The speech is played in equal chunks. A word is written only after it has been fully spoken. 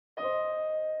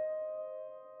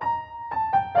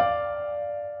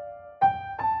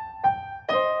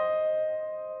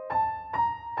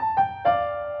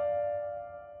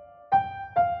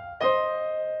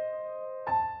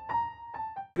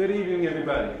Good evening,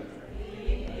 everybody.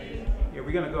 Yeah,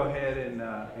 we're going to go ahead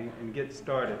and get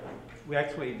started. We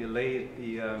actually delayed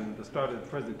the start of the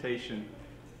presentation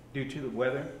due to the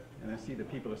weather, and I see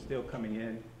that people are still coming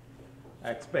in.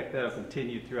 I expect that will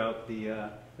continue throughout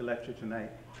the lecture tonight.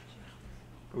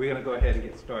 But we're going to go ahead and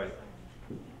get started.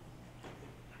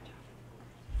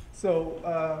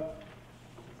 So,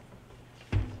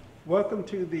 welcome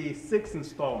to the 6th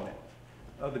installment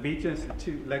of the Beach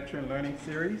Institute Lecture and Learning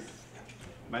Series.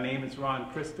 My name is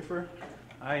Ron Christopher.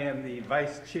 I am the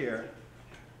Vice Chair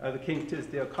of the King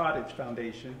Tisdale Cottage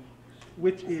Foundation,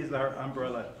 which is our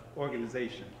umbrella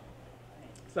organization.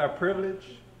 It's our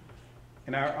privilege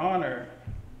and our honor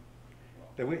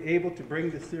that we're able to bring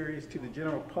the series to the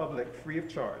general public free of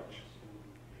charge.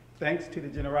 Thanks to the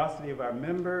generosity of our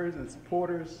members and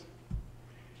supporters,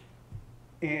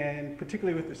 and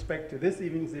particularly with respect to this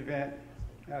evening's event,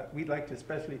 we'd like to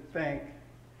especially thank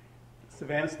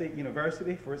Savannah State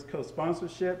University for its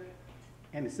co-sponsorship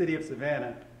and the City of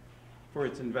Savannah for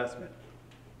its investment.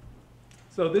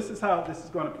 So this is how this is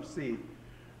going to proceed.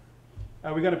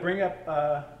 We're going to bring up,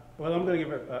 well, I'm going to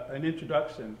give an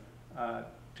introduction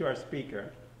to our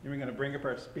speaker, and we're going to bring up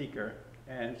our speaker,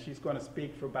 and she's going to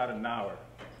speak for about an hour.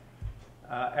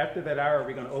 After that hour,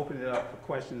 we're going to open it up for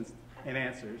questions and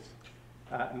answers,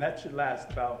 and that should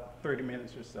last about 30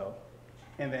 minutes or so.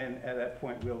 And then at that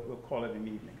point, we'll call it an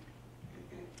evening.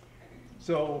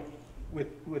 So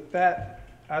with that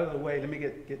out of the way, let me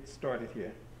get started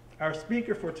here. Our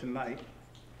speaker for tonight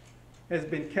has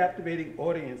been captivating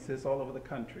audiences all over the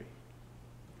country.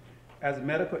 As a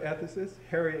medical ethicist,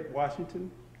 Harriet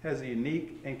Washington has a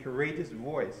unique and courageous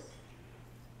voice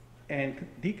and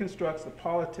deconstructs the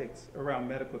politics around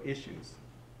medical issues.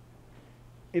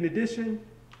 In addition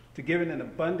to giving an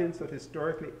abundance of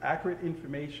historically accurate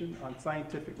information on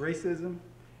scientific racism,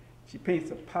 she paints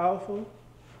a powerful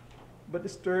but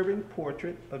disturbing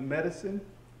portrait of medicine,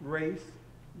 race,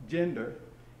 gender,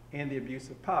 and the abuse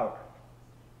of power.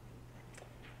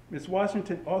 Ms.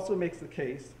 Washington also makes the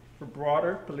case for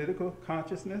broader political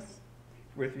consciousness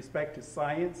with respect to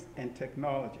science and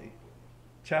technology,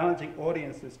 challenging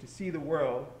audiences to see the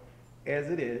world as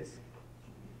it is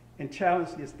and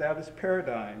challenge the established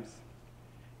paradigms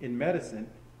in medicine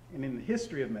and in the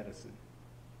history of medicine.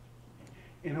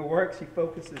 In her work, she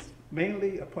focuses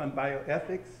mainly upon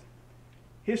bioethics,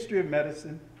 history of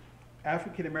medicine,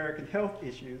 African American health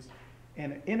issues,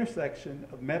 and an intersection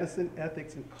of medicine,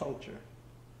 ethics, and culture.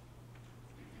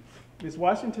 Ms.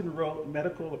 Washington wrote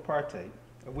Medical Apartheid,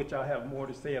 of which I'll have more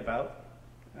to say about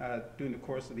during the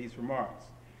course of these remarks.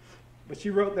 But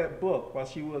she wrote that book while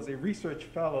she was a research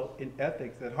fellow in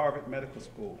ethics at Harvard Medical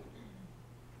School.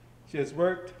 She has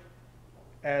worked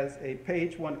as a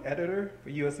page one editor for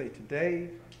USA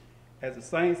Today, as a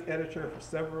science editor for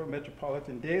several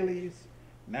metropolitan dailies,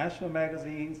 national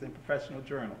magazines, and professional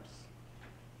journals.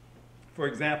 For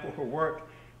example, her work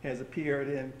has appeared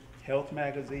in Health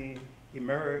Magazine,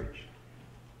 Emerge,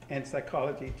 and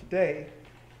Psychology Today,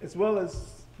 as well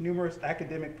as numerous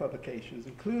academic publications,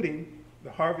 including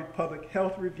the Harvard Public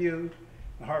Health Review,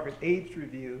 the Harvard AIDS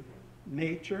Review,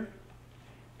 Nature,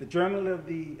 the Journal of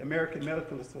the American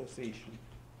Medical Association,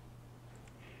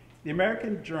 the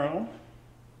American Journal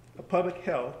of Public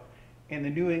Health, and the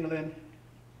New England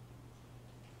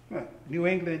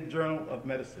Journal of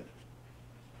Medicine.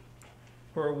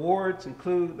 Her awards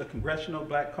include the Congressional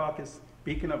Black Caucus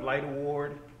Beacon of Light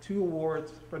Award, 2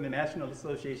 awards from the National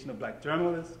Association of Black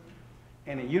Journalists,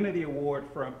 and a Unity Award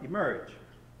from Emerge.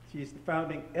 She is the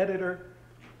founding editor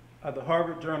of the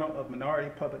Harvard Journal of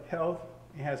Minority Public Health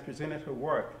and has presented her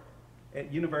work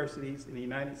at universities in the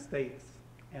United States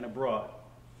and abroad.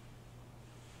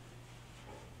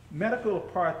 Medical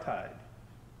Apartheid,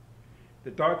 the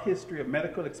dark history of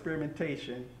medical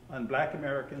experimentation on Black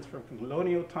Americans from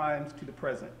colonial times to the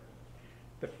present,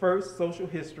 the first social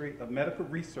history of medical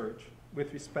research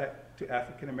with respect to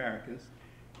African Americans,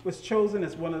 was chosen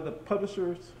as one of the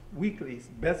Publishers Weekly's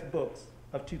best books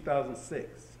of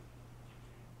 2006.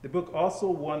 The book also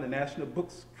won the National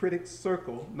Books Critics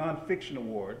Circle Nonfiction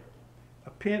Award, a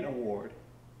PEN Award,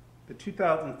 the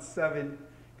 2007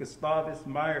 Gustavus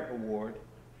Meyer Award,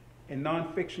 and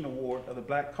Nonfiction Award of the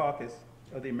Black Caucus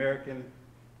of the American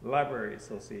Library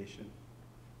Association.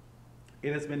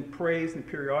 It has been praised in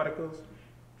periodicals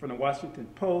from the Washington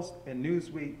Post and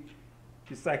Newsweek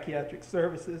to Psychiatric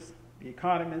Services, The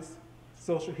Economist,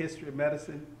 Social History of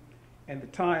Medicine, and the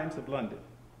Times of London.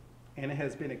 And it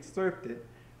has been excerpted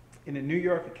in the New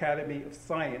York Academy of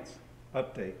Science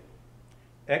update.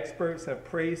 Experts have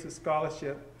praised the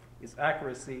scholarship, its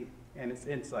accuracy, and its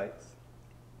insights.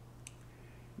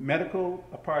 Medical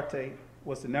Apartheid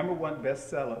was the #1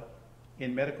 bestseller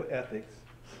in Medical Ethics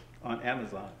on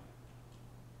Amazon.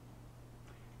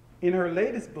 In her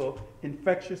latest book,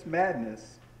 Infectious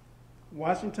Madness,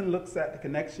 Washington looks at the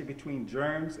connection between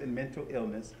germs and mental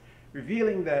illness,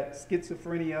 revealing that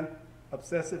schizophrenia,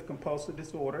 obsessive-compulsive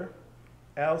disorder,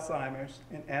 Alzheimer's,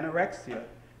 and anorexia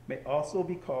may also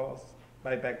be caused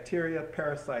by bacteria,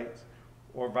 parasites,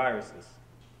 or viruses.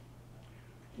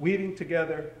 Weaving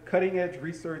together cutting-edge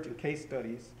research and case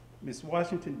studies, Ms.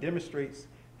 Washington demonstrates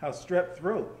how strep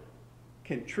throat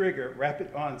can trigger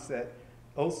rapid onset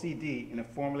OCD in a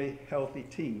formerly healthy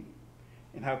teen,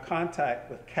 and how contact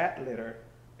with cat litter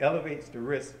elevates the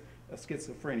risk of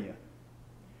schizophrenia.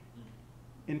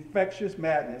 Infectious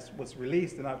Madness was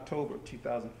released in October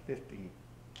 2015.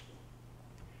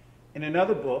 In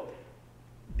another book,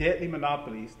 Deadly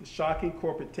Monopolies, The Shocking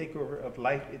Corporate Takeover of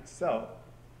Life Itself,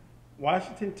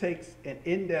 Washington takes an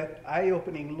in-depth,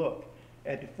 eye-opening look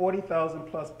at the 40,000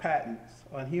 plus patents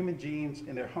on human genes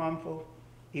and their harmful,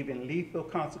 even lethal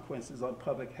consequences on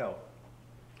public health.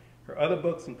 Her other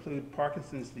books include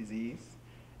Parkinson's Disease,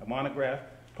 a monograph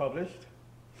published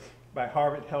by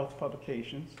Harvard Health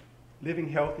Publications, Living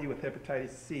Healthy with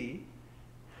Hepatitis C,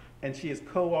 and she has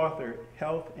co-authored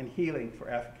Health and Healing for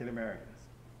African Americans.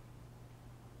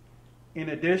 In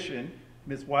addition,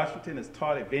 Ms. Washington has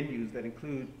taught at venues that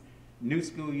include New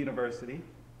School University,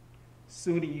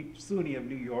 SUNY of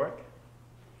New York,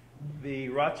 the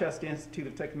Rochester Institute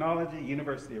of Technology,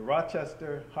 University of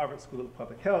Rochester, Harvard School of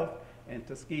Public Health, and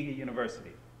Tuskegee University.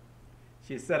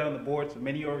 She has sat on the boards of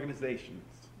many organizations,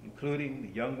 including the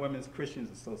Young Women's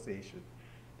Christians Association,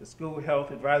 the School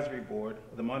Health Advisory Board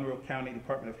of the Monroe County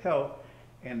Department of Health,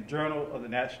 and the Journal of the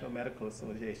National Medical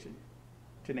Association,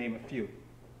 to name a few.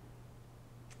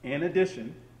 In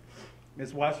addition,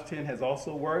 Ms. Washington has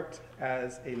also worked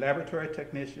as a laboratory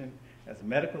technician, as a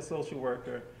medical social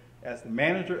worker, as the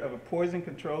manager of a poison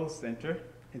control center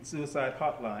and suicide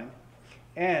hotline,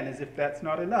 and as if that's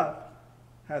not enough,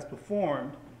 has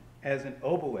performed as an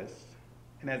oboist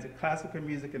and as a classical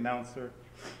music announcer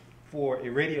for a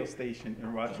radio station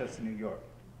in Rochester, New York.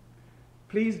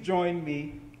 Please join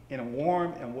me in a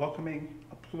warm and welcoming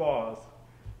applause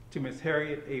to Ms.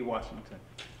 Harriet A. Washington.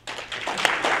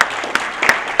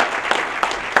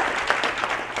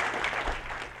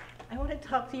 I want to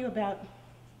talk to you about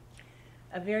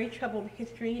a very troubled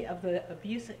history of the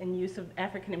abuse and use of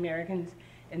African Americans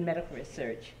in medical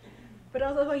research. But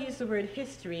although I use the word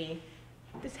history,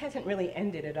 this hasn't really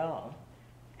ended at all.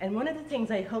 And one of the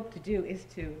things I hope to do is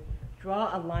to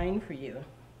draw a line for you,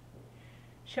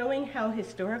 showing how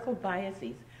historical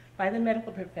biases by the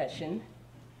medical profession,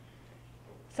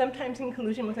 sometimes in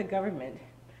collusion with the government,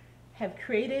 have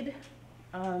created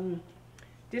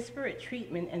disparate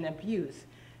treatment and abuse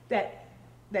that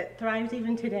thrives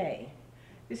even today.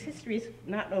 This history is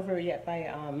not over yet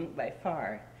by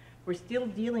far. We're still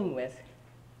dealing with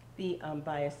the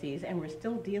biases, and we're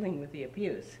still dealing with the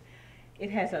abuse.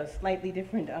 It has a slightly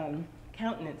different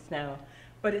countenance now,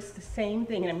 but it's the same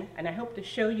thing, and I hope to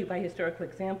show you by historical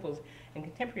examples and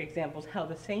contemporary examples how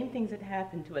the same things that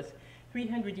happened to us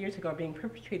 300 years ago are being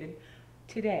perpetrated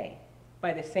today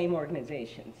by the same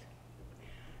organizations.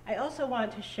 I also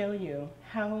want to show you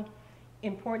how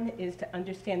important it is to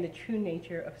understand the true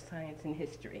nature of science and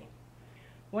history.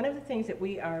 One of the things that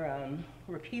we are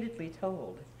repeatedly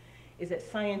told is that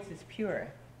science is pure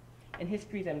and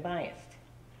history is unbiased.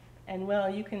 And well,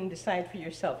 you can decide for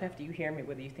yourself after you hear me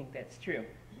whether you think that's true.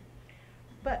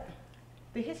 But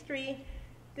this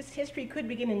history could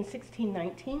begin in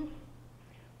 1619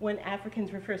 when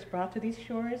Africans were first brought to these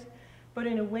shores, but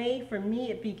in a way, for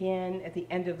me, it began at the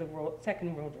end of the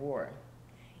Second World War.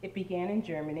 It began in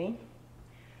Germany,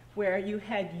 where you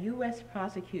had US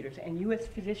prosecutors and US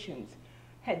physicians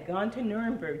had gone to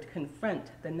Nuremberg to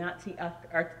confront the Nazi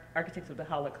architects of the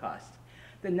Holocaust,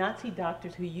 the Nazi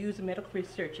doctors who used medical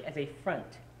research as a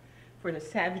front for the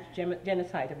savage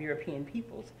genocide of European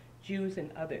peoples, Jews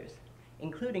and others,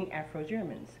 including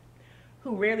Afro-Germans,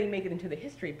 who rarely make it into the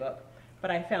history book, but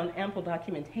I found ample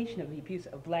documentation of the abuse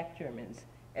of black Germans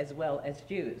as well as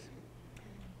Jews.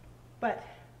 But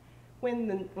when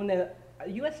the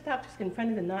US doctors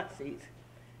confronted the Nazis,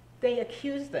 they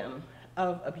accused them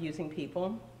of abusing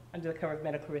people under the cover of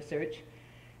medical research,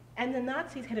 and the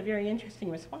Nazis had a very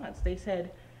interesting response. They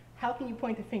said, how can you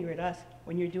point the finger at us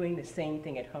when you're doing the same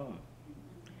thing at home?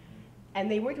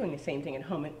 And they were doing the same thing at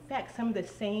home. In fact, some of the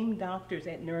same doctors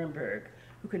at Nuremberg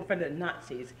who confronted the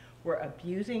Nazis were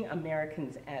abusing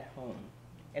Americans at home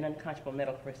in unconscionable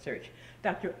medical research.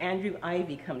 Dr. Andrew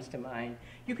Ivy comes to mind.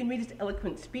 You can read his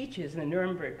eloquent speeches in the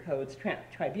Nuremberg Code's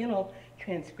tribunal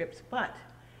transcripts, but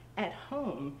at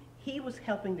home, He was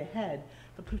helping to head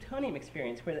the plutonium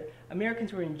experience, where the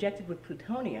Americans were injected with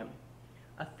plutonium,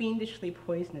 a fiendishly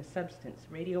poisonous substance,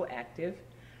 radioactive,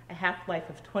 a half-life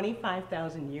of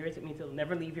 25,000 years. It means it'll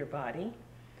never leave your body.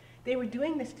 They were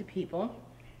doing this to people,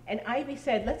 and Ivy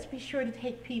said, let's be sure to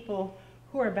take people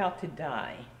who are about to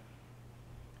die.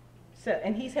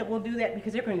 And he said, we'll do that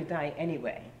because they're going to die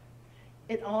anyway.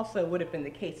 It also would have been the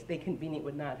case that they convenient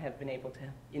would not have been able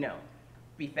to,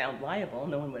 be found liable.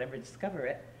 No one would ever discover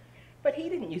it. But he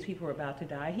didn't use people who were about to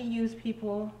die. He used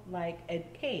people like Ed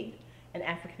Cade, an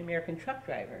African-American truck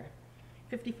driver,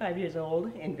 55 years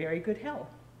old, in very good health.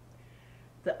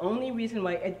 The only reason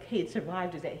why Ed Cade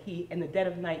survived is that in the dead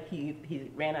of night, he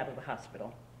ran out of the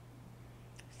hospital.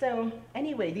 So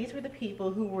anyway, these were the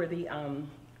people who were the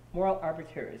moral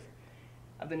arbiters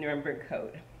of the Nuremberg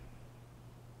Code.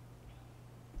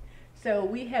 So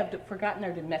we have forgotten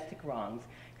our domestic wrongs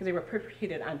because they were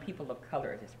perpetrated on people of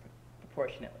color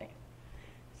disproportionately.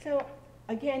 So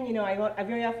again, I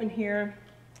very often hear,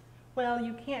 well,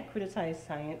 you can't criticize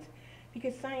science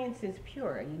because science is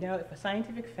pure. If a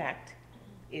scientific fact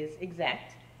is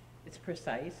exact, it's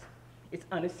precise, it's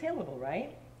unassailable,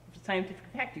 right? If it's a scientific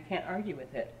fact, you can't argue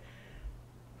with it.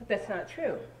 But that's not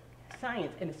true.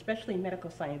 Science, and especially medical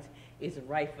science, is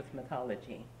rife with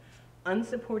mythology,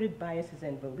 unsupported biases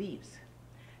and beliefs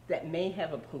that may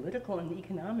have a political and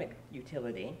economic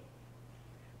utility,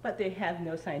 but they have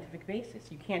no scientific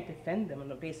basis. You can't defend them on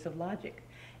the basis of logic.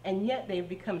 And yet they've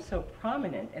become so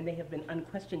prominent and they have been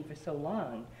unquestioned for so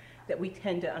long that we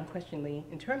tend to unquestionably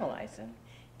internalize them.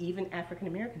 Even African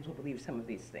Americans will believe some of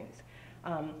these things.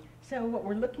 So what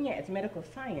we're looking at as medical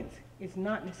science is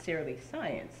not necessarily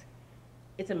science.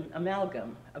 It's an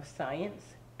amalgam of science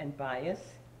and bias,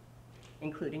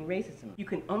 including racism. You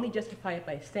can only justify it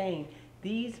by saying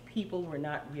these people were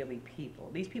not really people.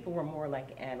 These people were more like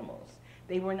animals.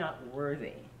 They were not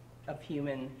worthy of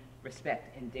human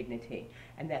respect and dignity,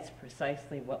 and that's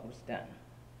precisely what was done.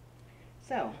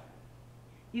 So,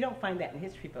 you don't find that in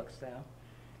history books, though.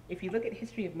 If you look at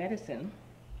history of medicine,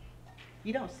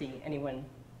 you don't see anyone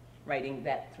writing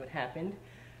that's what happened.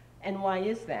 And why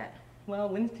is that? Well,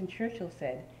 Winston Churchill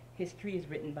said, history is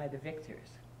written by the victors.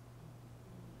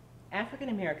 African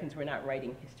Americans were not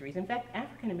writing histories. In fact,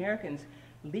 African Americans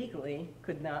legally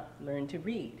could not learn to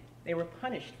read. They were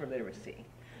punished for literacy.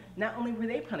 Not only were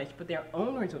they punished, but their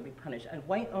owners would be punished. A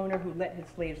white owner who let his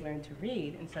slaves learn to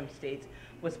read in some states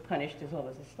was punished as well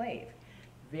as a slave.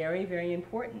 Very, very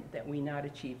important that we not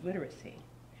achieve literacy.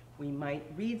 We might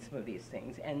read some of these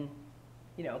things and,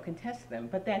 contest them,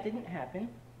 but that didn't happen.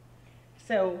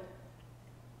 So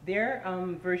their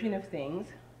version of things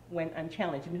went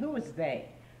unchallenged. And who was they?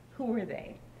 Who were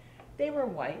they? They were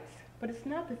whites, but it's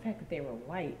not the fact that they were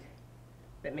white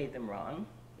that made them wrong.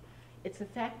 It's the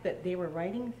fact that they were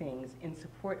writing things in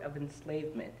support of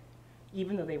enslavement,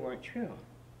 even though they weren't true.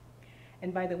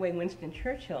 And by the way, Winston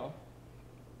Churchill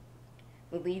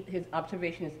believed his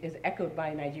observation is echoed by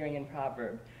a Nigerian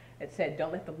proverb that said,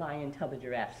 don't let the lion tell the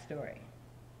giraffe's story.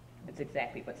 That's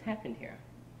exactly what's happened here.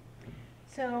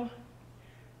 So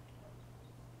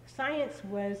science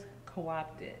was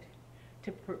co-opted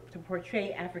to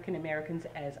portray African Americans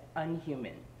as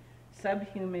unhuman,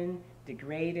 subhuman,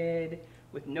 degraded,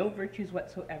 with no virtues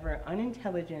whatsoever,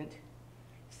 unintelligent,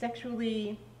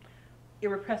 sexually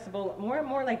irrepressible,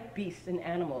 more like beasts and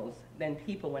animals than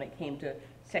people when it came to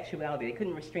sexuality. They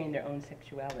couldn't restrain their own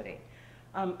sexuality.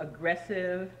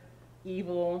 Aggressive,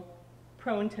 evil,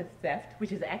 prone to theft,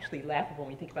 which is actually laughable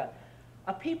when you think about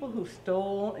people who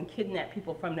stole and kidnapped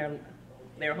people from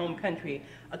their home country,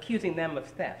 accusing them of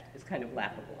theft is kind of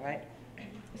laughable, right?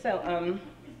 So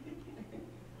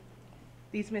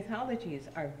these mythologies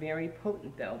are very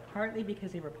potent, though, partly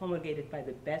because they were promulgated by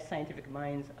the best scientific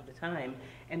minds of the time,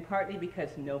 and partly because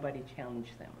nobody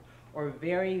challenged them, or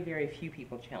very, very few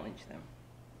people challenged them.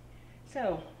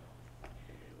 So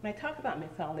when I talk about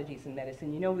mythologies in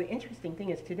medicine, the interesting thing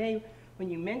is today, when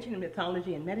you mention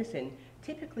mythology in medicine,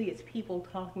 typically it's people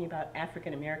talking about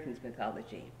African Americans'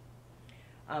 mythology.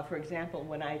 For example,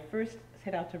 when I first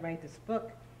set out to write this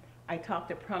book, I talked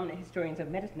to prominent historians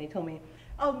of medicine. They told me,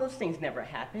 oh, those things never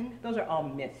happened. Those are all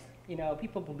myths.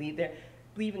 People believe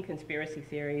in conspiracy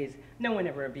theories. No one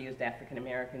ever abused African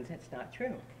Americans. That's not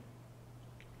true.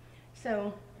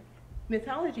 So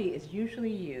mythology is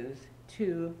usually used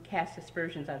to cast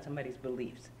aspersions on somebody's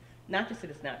beliefs. Not just that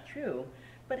it's not true,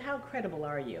 but how credible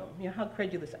are you? How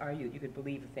credulous are you that you could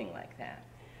believe a thing like that?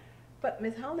 But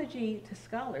mythology to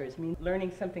scholars means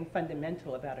learning something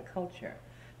fundamental about a culture.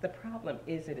 The problem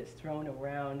is that it's thrown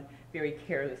around very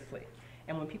carelessly.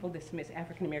 And when people dismiss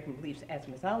African American beliefs as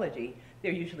mythology,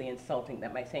 they're usually insulting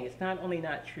them by saying it's not only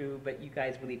not true, but you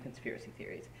guys believe conspiracy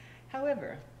theories.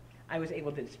 However, I was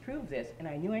able to disprove this, and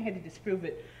I knew I had to disprove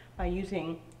it by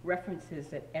using references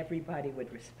that everybody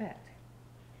would respect.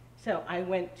 So I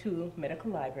went to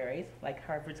medical libraries, like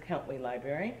Harvard's Countway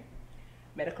Library,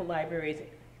 medical libraries,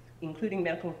 including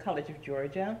Medical College of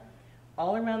Georgia,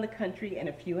 all around the country and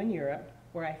a few in Europe,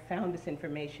 where I found this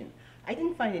information. I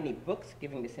didn't find any books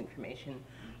giving this information.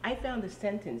 I found a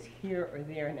sentence here or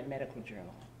there in a medical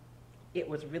journal. It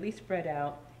was really spread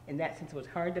out. In that sense, it was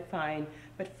hard to find,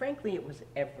 but frankly, it was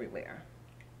everywhere.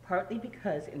 Partly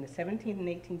because in the 17th and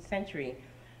 18th century,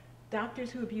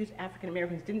 doctors who abused African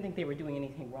Americans didn't think they were doing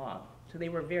anything wrong, so they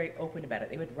were very open about it.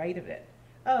 They would write of it.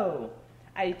 Oh,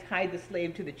 I tied the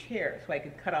slave to the chair so I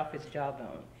could cut off his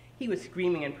jawbone. He was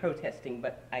screaming and protesting,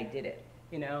 but I did it,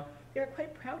 you know? They were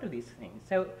quite proud of these things,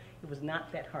 so it was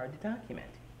not that hard to document.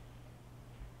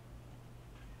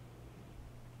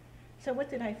 So what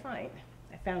did I find?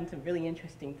 I found some really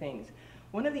interesting things.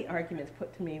 One of the arguments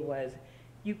put to me was,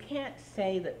 you can't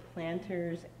say that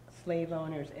planters, slave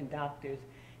owners, and doctors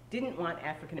didn't want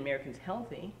African Americans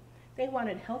healthy. They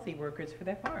wanted healthy workers for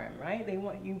their farm, right?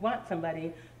 You want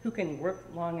somebody who can work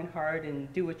long and hard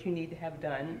and do what you need to have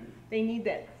done. They need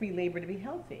that free labor to be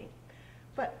healthy.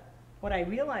 But what I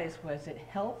realized was that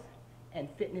health and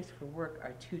fitness for work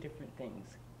are two different things.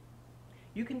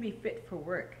 You can be fit for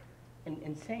work and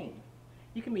insane.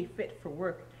 You can be fit for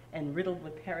work and riddled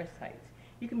with parasites.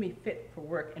 You can be fit for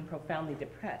work and profoundly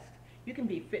depressed. You can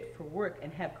be fit for work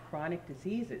and have chronic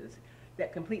diseases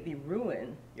that completely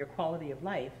ruin your quality of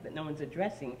life that no one's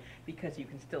addressing because you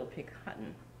can still pick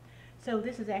cotton. So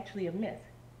this is actually a myth.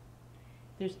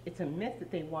 It's a myth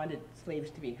that they wanted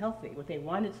slaves to be healthy. What they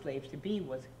wanted slaves to be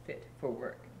was fit for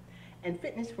work. And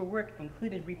fitness for work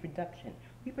included reproduction.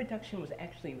 Reproduction was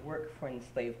actually work for an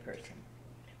enslaved person.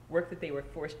 Work that they were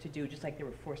forced to do, just like they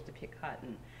were forced to pick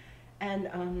cotton.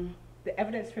 And the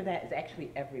evidence for that is actually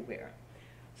everywhere.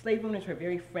 Slave owners were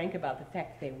very frank about the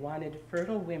fact that they wanted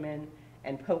fertile women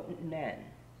and potent men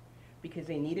because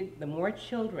they needed, the more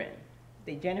children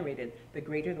they generated, the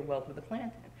greater the wealth of the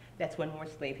planter. That's one more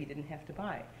slave he didn't have to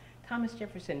buy. Thomas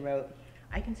Jefferson wrote,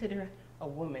 I consider a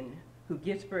woman who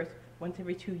gives birth once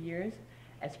every 2 years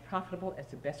as profitable as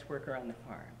the best worker on the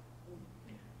farm.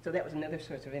 So that was another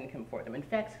source of income for them. In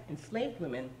fact, enslaved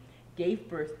women gave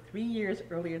birth 3 years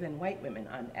earlier than white women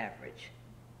on average.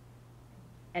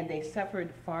 And they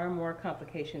suffered far more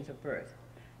complications of birth,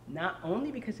 not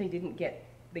only because they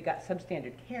got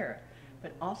substandard care,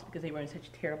 but also because they were in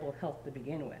such terrible health to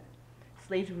begin with.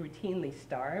 Slaves were routinely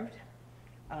starved.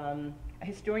 A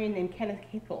historian named Kenneth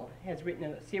Capel has written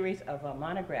a series of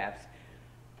monographs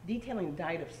detailing the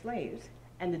diet of slaves,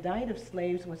 and the diet of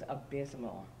slaves was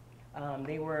abysmal.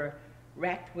 They were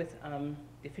racked with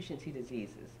deficiency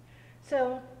diseases.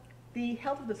 So the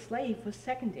health of the slave was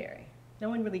secondary. No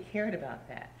one really cared about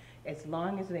that, as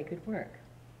long as they could work.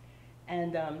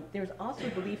 And there was also a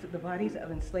belief that the bodies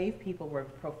of enslaved people were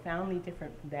profoundly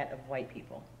different from that of white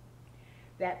people.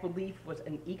 That belief was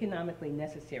an economically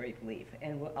necessary belief,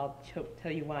 and I'll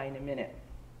tell you why in a minute.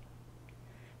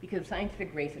 Because of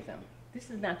scientific racism.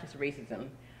 This is not just racism.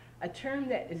 A term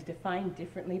that is defined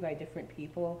differently by different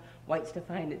people. Whites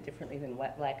define it differently than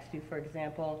blacks do, for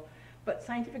example. But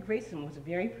scientific racism was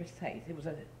very precise. It was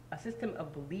a system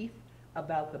of belief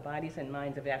about the bodies and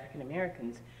minds of African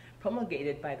Americans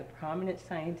promulgated by the prominent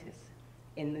scientists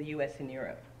in the US and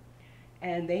Europe.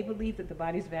 And they believed that the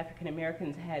bodies of African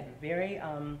Americans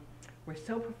were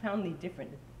so profoundly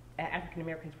different that African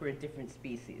Americans were a different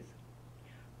species.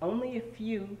 Only a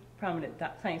few prominent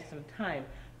scientists of the time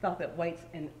thought that whites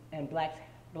and blacks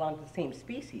belonged to the same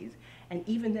species. And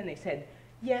even then they said,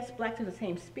 yes, blacks are the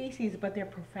same species, but they're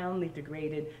profoundly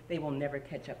degraded. They will never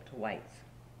catch up to whites.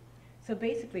 So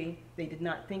basically, they did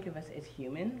not think of us as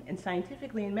human, and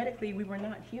scientifically and medically, we were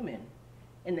not human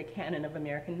in the canon of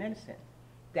American medicine.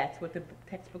 That's what the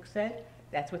textbook said.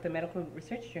 That's what the medical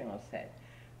research journals said.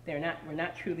 We're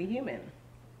not truly human.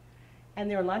 And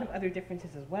there are a lot of other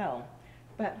differences as well.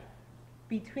 But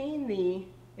between the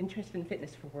interest in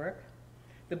fitness for work,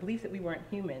 the belief that we weren't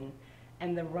human,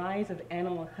 and the rise of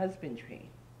animal husbandry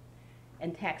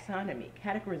and taxonomy,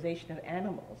 categorization of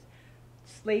animals,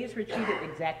 slaves were treated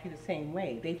exactly the same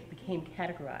way. They became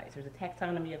categorized. There's a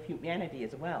taxonomy of humanity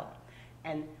as well.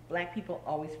 And black people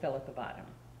always fell at the bottom.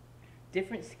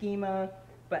 Different schema,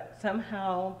 but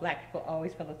somehow black people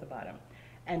always fell at the bottom.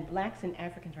 And blacks and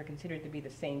Africans were considered to be the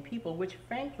same people, which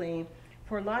frankly,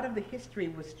 for a lot of the history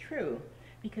was true,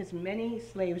 because many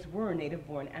slaves were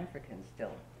native-born Africans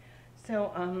still.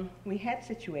 So we had a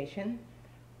situation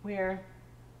where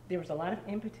there was a lot of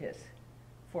impetus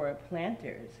for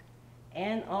planters,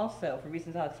 and also, for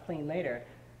reasons I'll explain later,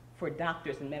 for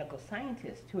doctors and medical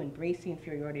scientists to embrace the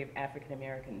inferiority of African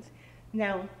Americans.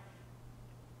 Now,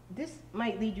 this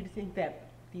might lead you to think that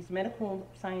these medical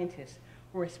scientists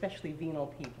were especially venal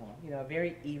people,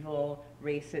 very evil,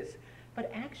 racist,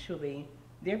 but actually,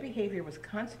 their behavior was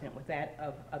consonant with that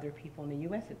of other people in the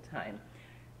US at the time.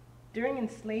 During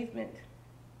enslavement,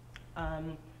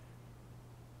 our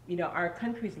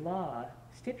country's law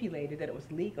stipulated that it was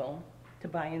legal to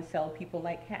buy and sell people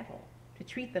like cattle, to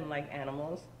treat them like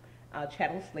animals.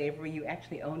 Chattel slavery, you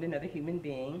actually owned another human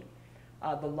being.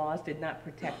 The laws did not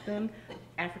protect them.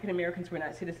 African Americans were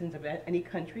not citizens of any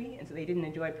country, and so they didn't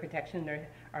enjoy protection under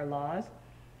our laws.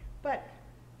 But,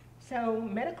 so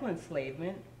medical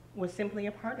enslavement was simply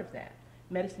a part of that.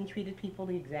 Medicine treated people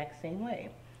the exact same way.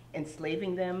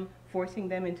 Enslaving them, forcing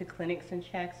them into clinics and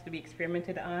shacks to be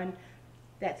experimented on,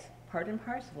 that's part and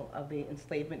parcel of the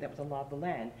enslavement that was the law of the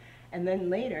land. And then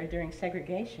later, during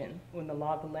segregation, when the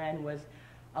law of the land was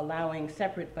allowing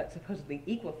separate but supposedly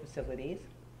equal facilities,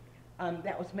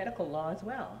 that was medical law as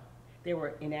well. There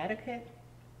were inadequate,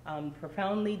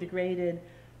 profoundly degraded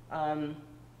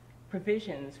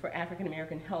provisions for African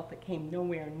American health that came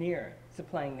nowhere near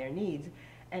supplying their needs,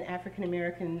 and African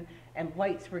American and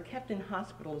whites were kept in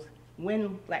hospitals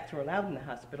when blacks were allowed in the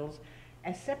hospitals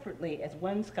as separately, as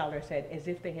one scholar said, as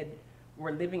if they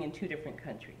were living in two different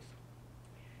countries.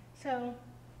 So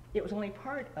it was only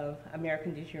part of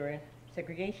American de jure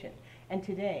segregation. And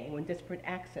today, when disparate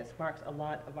access marks a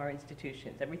lot of our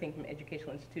institutions, everything from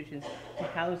educational institutions to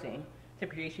housing,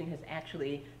 segregation has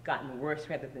actually gotten worse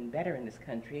rather than better in this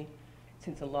country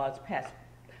since the laws passed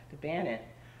to ban it.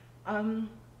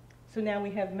 So now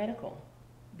we have medical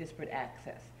disparate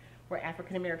access, where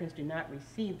African Americans do not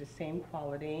receive the same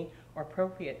quality or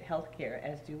appropriate health care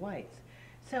as do whites.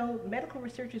 So medical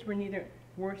researchers were neither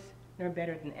worse nor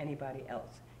better than anybody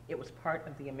else. It was part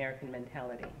of the American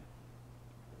mentality.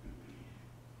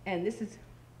 And this is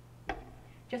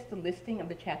just a listing of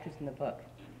the chapters in the book.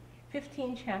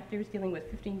 15 chapters dealing with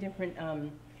 15 different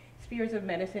spheres of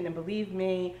medicine, and believe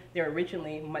me, there are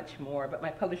originally much more, but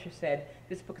my publisher said,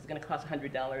 this book is gonna cost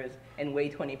 $100 and weigh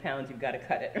 20 pounds, you've gotta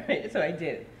cut it, right? So I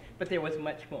did, but there was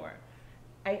much more.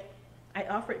 I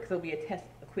offer it because there'll be a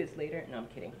quiz later, no, I'm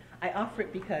kidding. I offer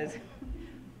it because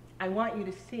I want you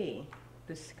to see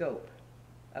the scope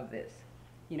of this.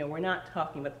 We're not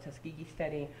talking about the Tuskegee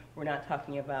study, we're not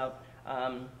talking about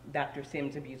Dr.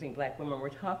 Sims abusing black women, we're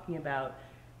talking about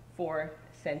 4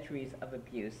 centuries of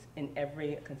abuse in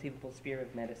every conceivable sphere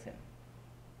of medicine.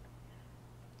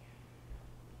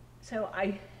 So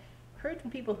I heard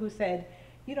from people who said,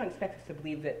 you don't expect us to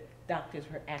believe that doctors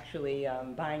were actually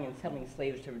buying and selling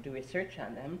slaves to do research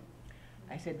on them.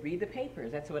 I said, read the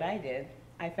papers. That's what I did.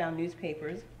 I found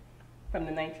newspapers from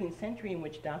the 19th century in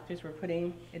which doctors were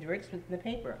putting advertisements in the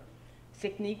paper.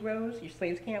 Sick Negroes, your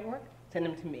slaves can't work? Send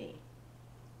them to me.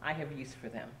 I have use for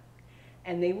them.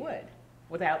 And they would,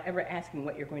 without ever asking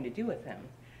what you're going to do with them.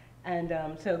 And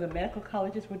so the medical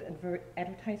colleges would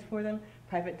advertise for them,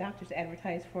 private doctors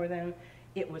advertised for them.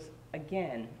 It was,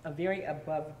 again, a very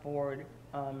above-board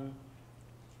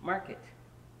market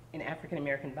in African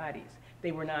American bodies.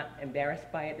 They were not embarrassed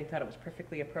by it. They thought it was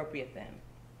perfectly appropriate then.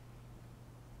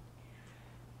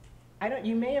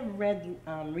 You may have read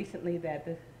recently that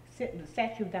the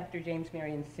statue of Dr. James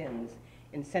Marion Sims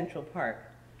in Central Park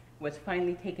was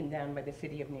finally taken down by the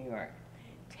city of New York,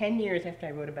 10 years after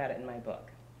I wrote about it in my book.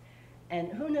 And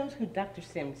who knows who Dr.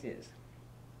 Sims is?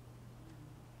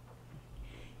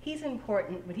 He's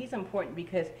important, but he's important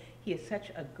because he is such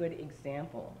a good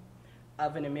example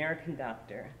of an American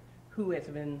doctor who has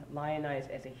been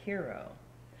lionized as a hero,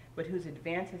 but whose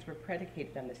advances were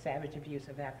predicated on the savage abuse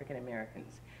of African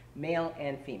Americans, male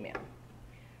and female.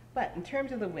 But in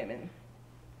terms of the women,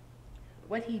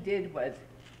 what he did was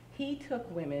he took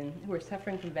women who were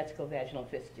suffering from vesicovaginal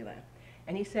fistula,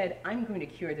 and he said, I'm going to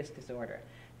cure this disorder.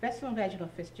 Vesicovaginal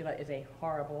fistula is a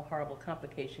horrible, horrible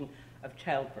complication of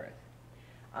childbirth.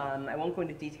 I won't go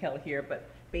into detail here, but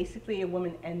basically a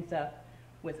woman ends up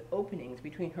with openings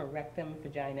between her rectum,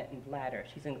 vagina, and bladder.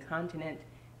 She's incontinent,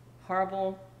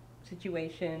 horrible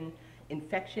situation,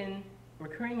 infection,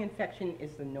 recurring infection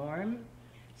is the norm,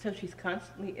 so she's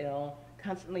constantly ill,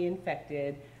 constantly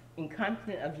infected,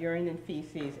 incontinent of urine and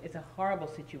feces. It's a horrible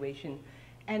situation.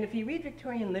 And if you read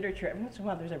Victorian literature, every once in a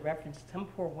while there's a reference to some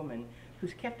poor woman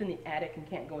who's kept in the attic and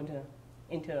can't go into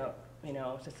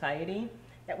society.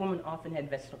 That woman often had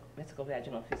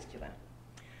vesicovaginal fistula.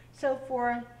 So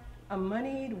for a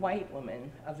moneyed white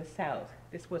woman of the South,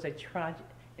 this was a tragic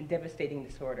and devastating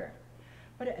disorder.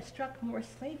 But it struck more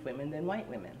slave women than white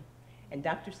women. And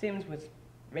Dr. Sims was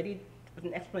ready with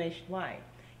an explanation why.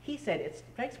 He said it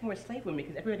strikes more slave women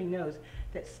because everybody knows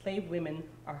that slave women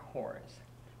are whores.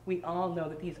 We all know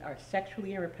that these are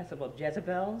sexually irrepressible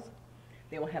Jezebels.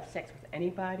 They will have sex with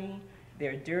anybody.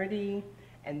 They're dirty.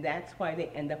 And that's why they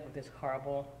end up with this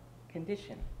horrible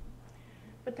condition.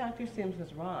 But Dr. Sims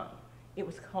was wrong. It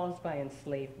was caused by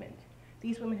enslavement.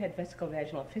 These women had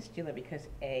vesicovaginal fistula because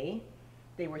A,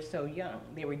 they were so young.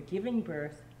 They were giving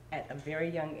birth at a very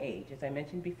young age, as I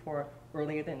mentioned before,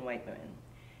 earlier than white women.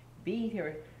 B,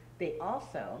 they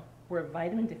also were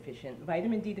vitamin deficient.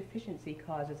 Vitamin D deficiency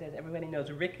causes, as everybody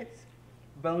knows, rickets,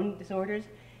 bone disorders.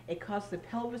 It causes the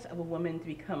pelvis of a woman to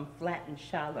become flat and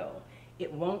shallow.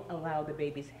 It won't allow the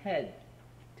baby's head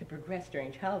to progress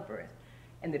during childbirth.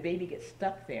 And the baby gets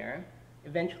stuck there,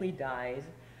 eventually dies,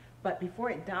 but before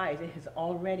it dies, it has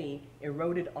already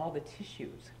eroded all the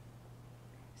tissues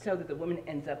so that the woman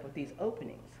ends up with these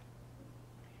openings.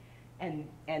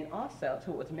 And also,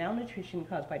 so it was malnutrition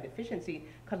caused by deficiency,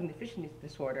 causing deficiency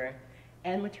disorder,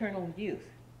 and maternal youth.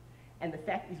 And the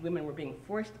fact these women were being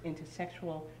forced into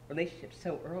sexual relationships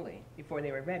so early, before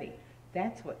they were ready,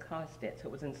 that's what caused it. So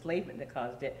it was enslavement that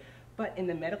caused it. But in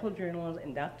the medical journals,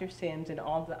 and Dr. Sims and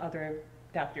all the other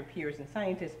doctor peers and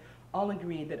scientists all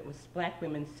agreed that it was black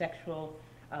women's sexual,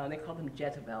 they call them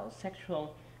Jezebels,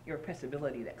 sexual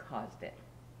irrepressibility that caused it.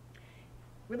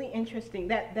 Really interesting.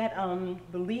 That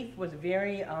belief was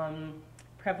very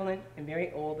prevalent and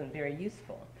very old and very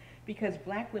useful because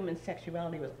black women's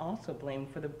sexuality was also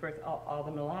blamed for the birth of all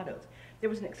the mulattoes. There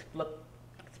was an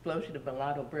explosion of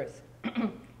mulatto births,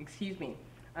 excuse me,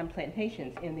 on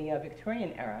plantations in the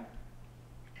Victorian era.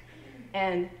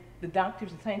 And the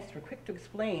doctors and scientists were quick to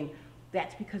explain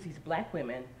that's because these black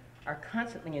women are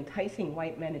constantly enticing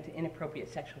white men into inappropriate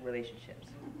sexual relationships.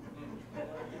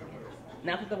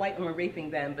 Not that the white men were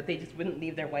raping them, but they just wouldn't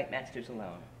leave their white masters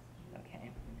alone. Okay,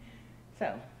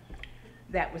 so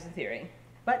that was the theory.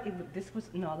 But this was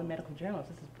in all the medical journals.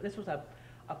 This was a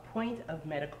point of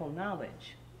medical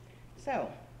knowledge.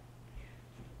 So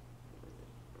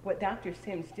what Dr.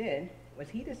 Sims did was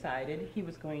he decided he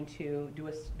was going to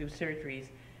do surgeries,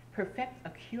 perfect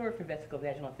a cure for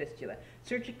vesicovaginal fistula,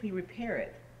 surgically repair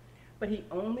it. But he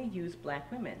only used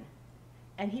black women.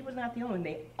 And he was not the only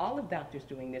one. All of doctors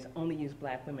doing this only use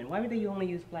black women. Why would they only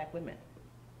use black women?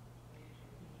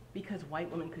 Because white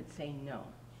women could say no.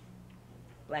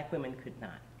 Black women could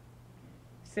not.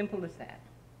 Simple as that.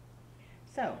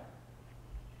 So,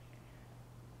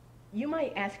 you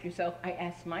might ask yourself, I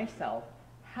ask myself,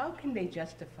 how can they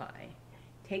justify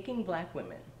taking black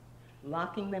women,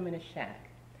 locking them in a shack,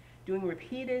 doing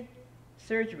repeated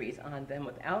surgeries on them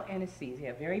without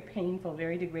anesthesia, very painful,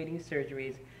 very degrading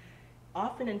surgeries,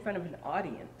 often in front of an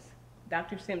audience?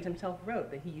 Dr. Sims himself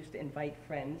wrote that he used to invite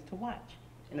friends to watch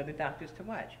and other doctors to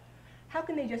watch. How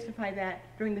can they justify that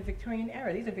during the Victorian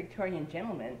era? These are Victorian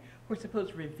gentlemen who are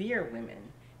supposed to revere women,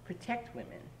 protect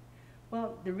women.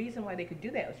 Well, the reason why they could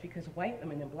do that was because white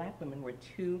women and black women were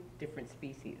two different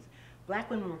species. Black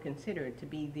women were considered to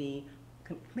be the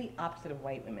complete opposite of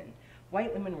white women.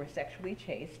 White women were sexually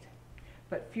chaste,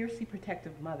 but fiercely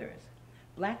protective mothers.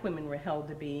 Black women were held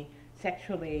to be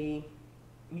sexually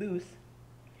loose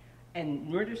and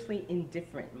murderously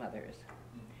indifferent mothers.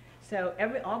 So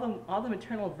all the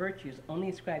maternal virtues only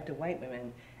ascribed to white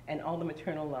women, and all the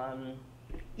maternal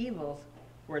evils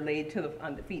were laid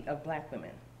on the feet of black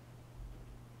women.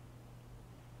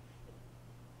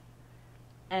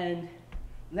 And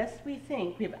lest we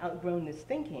think we have outgrown this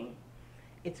thinking,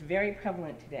 it's very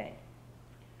prevalent today.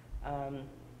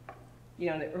 You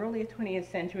know, in the early 20th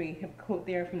century, I have a quote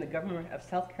there from the governor of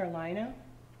South Carolina,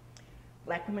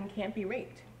 black women can't be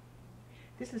raped.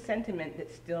 This is a sentiment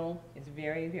that still is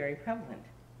very, very prevalent.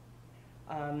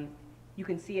 You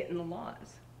can see it in the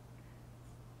laws.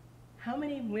 How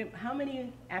many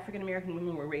African American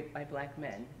women were raped by black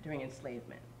men during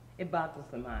enslavement? It boggles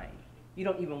the mind. You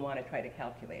don't even want to try to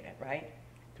calculate it, right?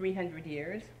 300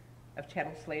 years of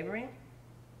chattel slavery,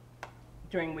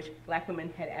 during which black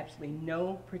women had absolutely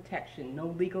no protection, no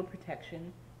legal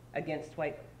protection against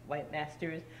white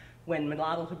masters, when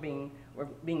mulattoes were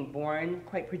being born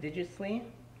quite prodigiously.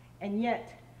 And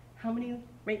yet, how many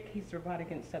rape cases were brought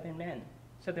against southern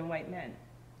white men?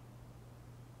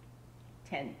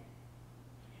 10.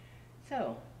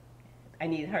 So, I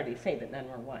need hardly say that none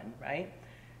were won, right?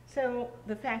 So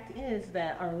the fact is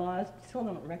that our laws still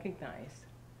don't recognize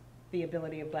the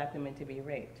ability of black women to be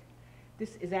raped.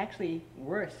 This is actually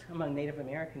worse among Native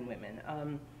American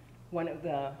women. One of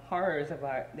the horrors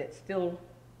that's still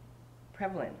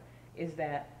prevalent is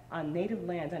that on native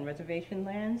lands, on reservation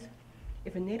lands,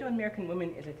 if a Native American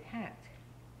woman is attacked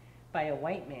by a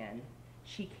white man,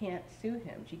 she can't sue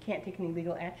him. She can't take any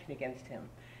legal action against him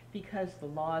because the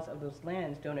laws of those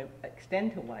lands don't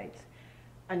extend to whites.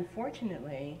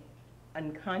 Unfortunately,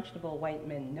 unconscionable white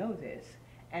men know this,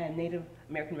 and Native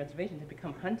American reservations have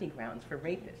become hunting grounds for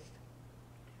rapists.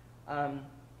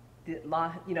 The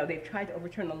law, they've tried to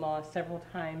overturn the law several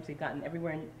times. They've gotten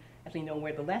everywhere, actually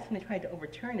nowhere. The last time they tried to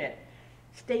overturn it,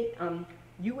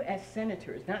 U.S.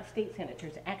 senators, not state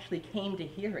senators, actually came to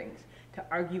hearings to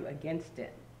argue against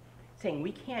it, saying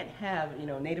we can't have,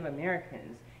 Native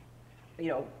Americans,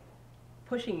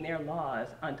 pushing their laws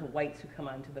onto whites who come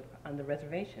on the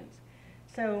reservations.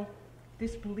 So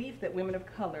this belief that women of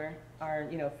color are,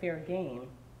 fair game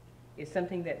is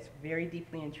something that's very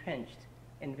deeply entrenched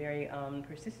and very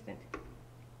persistent.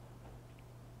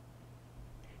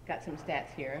 Got some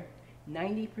stats here.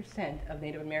 90% of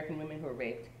Native American women who are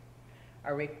raped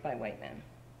by white men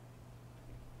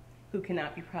who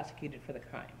cannot be prosecuted for the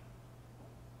crime.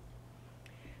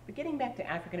 But getting back to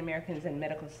African Americans and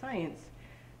medical science,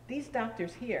 these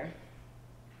doctors here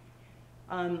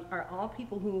are all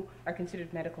people who are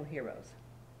considered medical heroes.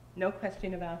 No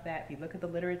question about that. If you look at the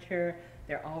literature,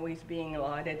 they're always being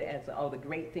lauded as all the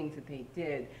great things that they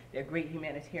did. They're great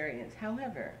humanitarians.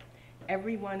 However,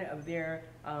 every one of their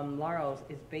laurels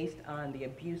is based on the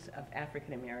abuse of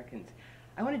African Americans.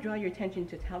 I want to draw your attention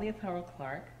to Talia Farrell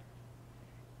Clark,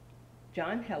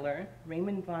 John Heller,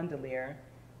 Raymond Vondelier,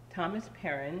 Thomas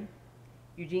Perrin,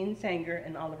 Eugene Sanger,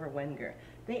 and Oliver Wenger.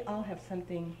 They all have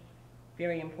something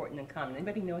very important in common.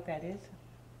 Anybody know what that is?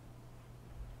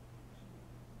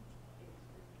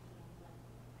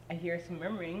 I hear some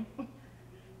murmuring.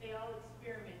 They all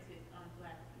experimented on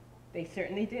black people. They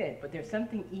certainly did, but there's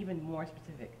something even more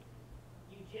specific.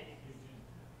 Eugenics.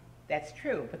 That's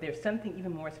true, but there's something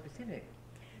even more specific.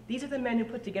 These are the men who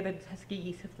put together the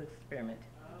Tuskegee syphilis experiment.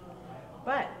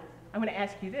 But I'm going to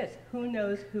ask you this. Who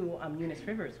knows who Eunice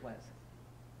Rivers was?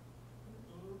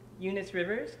 Eunice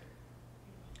Rivers?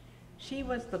 She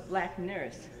was the black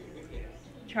nurse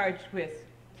charged with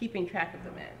keeping track of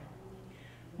the men.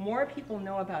 More people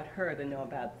know about her than know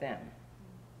about them.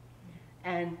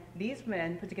 And these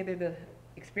men put together the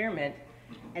experiment,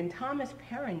 and Thomas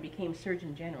Perrin became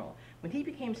Surgeon General. When he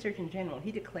became Surgeon General,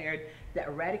 he declared that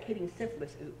eradicating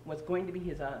syphilis was going to be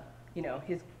his,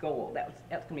 his goal.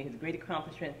 That's going to be his great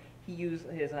accomplishment. He used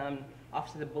his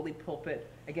office as a bully pulpit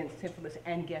against syphilis,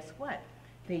 and guess what?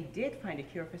 They did find a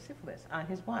cure for syphilis on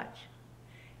his watch.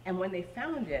 And when they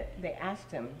found it, they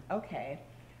asked him, okay,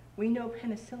 we know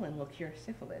penicillin will cure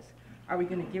syphilis. Are we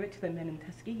going to give it to the men in the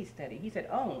Tuskegee study? He said,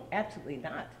 oh, absolutely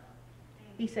not.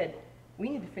 He said, we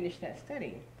need to finish that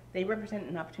study. They represent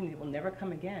an opportunity that will never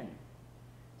come again.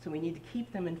 So we need to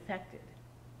keep them infected.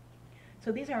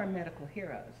 So these are our medical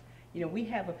heroes. We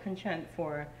have a penchant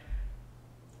for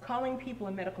calling people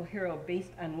a medical hero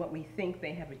based on what we think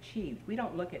they have achieved. We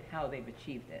don't look at how they've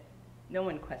achieved it. No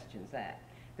one questions that.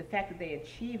 The fact that they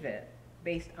achieve it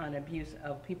based on abuse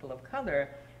of people of color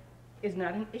is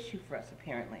not an issue for us,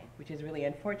 apparently, which is really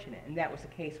unfortunate. And that was the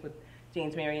case with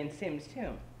James Marion Sims, too.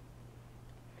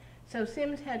 So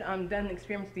Sims had done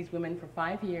experiments with these women for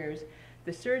 5 years.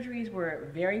 The surgeries were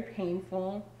very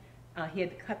painful. He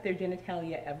had to cut their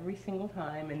genitalia every single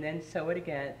time and then sew it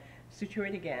again, suture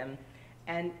it again.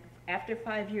 And after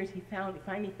 5 years, he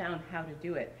finally found how to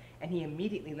do it. And he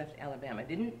immediately left Alabama.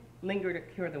 Didn't linger to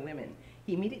cure the women.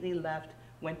 He immediately left,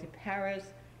 went to Paris,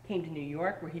 came to New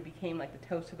York, where he became like the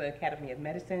toast of the Academy of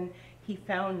Medicine. He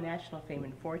found national fame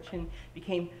and fortune,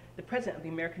 became the president of the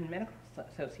American Medical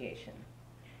Association.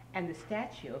 And the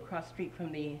statue across the street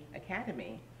from the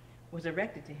Academy was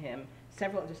erected to him.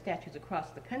 Several other statues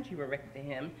across the country were erected to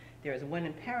him. There was one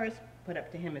in Paris put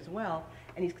up to him as well,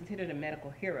 and he's considered a medical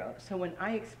hero. So when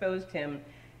I exposed him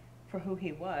for who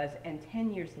he was, and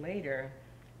 10 years later,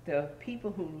 the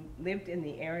people who lived in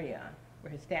the area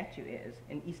where his statue is,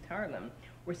 in East Harlem,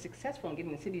 were successful in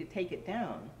getting the city to take it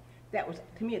down. That was,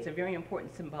 to me, it's a very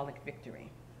important symbolic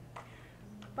victory.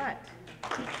 But,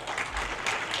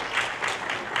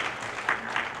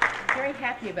 very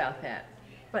happy about that.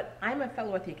 But I'm a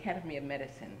fellow at the Academy of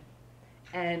Medicine,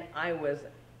 and I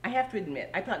have to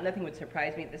admit, I thought nothing would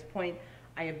surprise me at this point.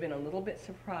 I have been a little bit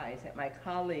surprised that my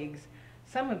colleagues,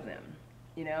 some of them,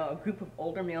 a group of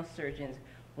older male surgeons,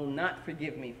 will not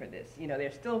forgive me for this.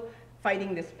 They're still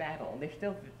fighting this battle. They're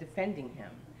still defending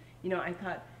him. I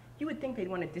thought, you would think they'd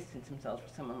want to distance themselves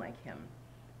from someone like him.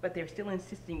 But they're still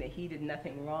insisting that he did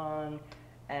nothing wrong,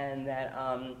 and that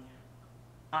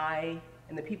I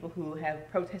and the people who have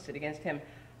protested against him,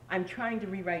 I'm trying to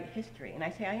rewrite history. And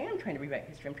I say, I am trying to rewrite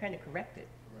history. I'm trying to correct it.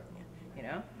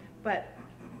 But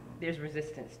there's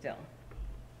resistance still.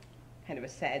 Kind of a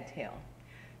sad tale.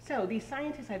 So these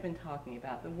scientists I've been talking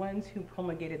about, the ones who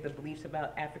promulgated the beliefs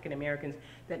about African Americans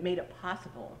that made it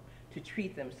possible to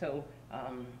treat them so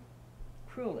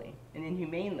cruelly and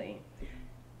inhumanely,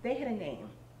 they had a name,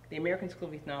 the American School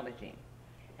of Ethnology.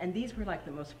 And these were like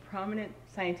the most prominent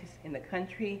scientists in the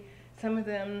country. Some of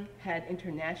them had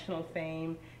international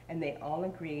fame, and they all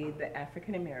agreed that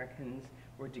African Americans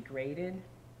were degraded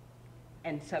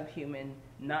and subhuman,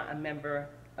 not a member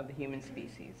of the human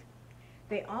species.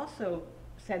 They also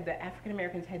said that African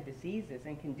Americans had diseases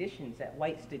and conditions that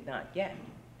whites did not get.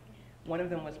 One of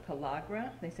them was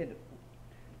pellagra. They said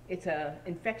it's an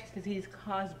infectious disease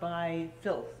caused by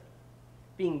filth,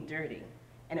 being dirty,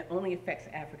 and it only affects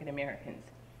African Americans.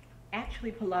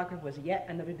 Actually, pellagra was yet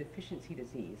another deficiency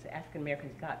disease that African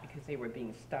Americans got because they were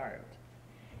being starved.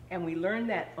 And we learned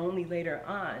that only later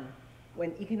on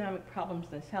when economic problems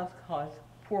in the South caused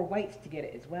poor whites to get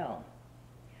it as well.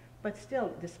 But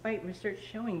still, despite research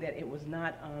showing that it was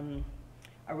not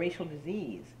a racial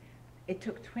disease, it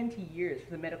took 20 years for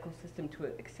the medical system to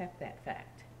accept that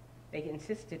fact. They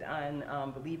insisted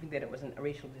on believing that it wasn't a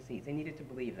racial disease. They needed to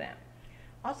believe that.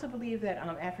 Also believed that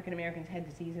African Americans had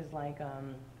diseases like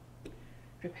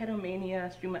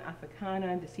drapetomania, struma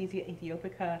africana, dysesia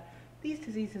aethiopica. These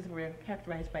diseases were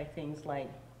characterized by things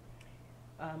like,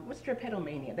 what's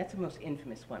drapetomania? That's the most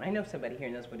infamous one. I know somebody here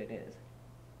knows what it is.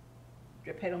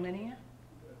 Drapetomania?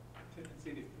 Tendency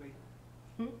to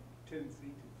flee. Tendency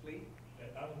to flee. An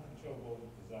uncontrollable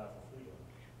desire for freedom.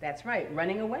 That's right,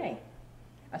 running away.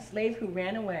 A slave who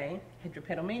ran away had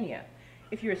drapetomania.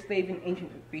 If you're a slave in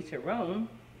ancient Greece or Rome,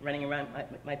 running around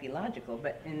might be logical,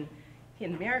 but in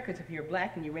America, if you're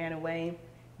black and you ran away,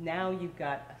 now you've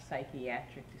got a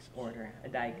psychiatric disorder, a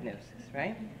diagnosis,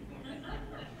 right?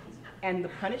 And the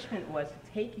punishment was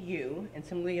to take you and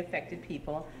similarly affected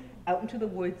people out into the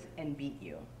woods and beat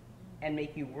you, and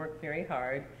make you work very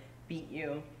hard, beat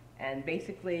you, and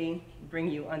basically bring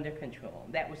you under control.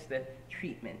 That was the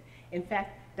treatment. In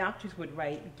fact, doctors would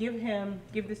write, give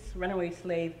this runaway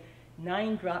slave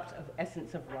 9 drops of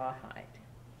essence of rawhide.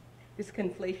 This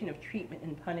conflation of treatment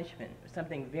and punishment was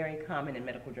something very common in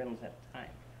medical journals at the time.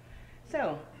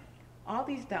 So, all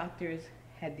these doctors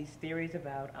had these theories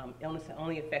about illness that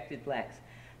only affected blacks.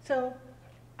 So,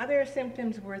 other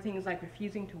symptoms were things like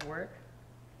refusing to work,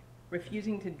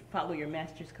 refusing to follow your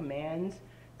master's commands,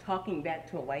 talking back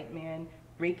to a white man,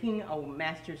 breaking a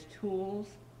master's tools.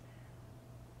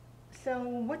 So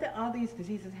what do all these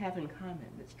diseases have in common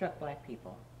that struck black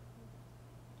people?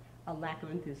 A lack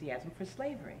of enthusiasm for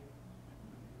slavery.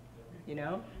 You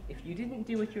know, if you didn't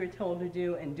do what you were told to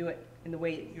do and do it in the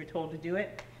way you're told to do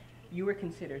it, you were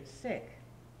considered sick.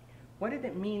 What did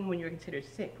it mean when you were considered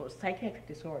sick? Well, psychiatric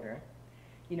disorder.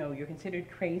 You know, you're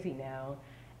considered crazy now,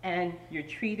 and you're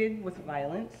treated with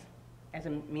violence as a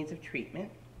means of treatment.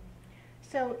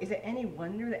 So is it any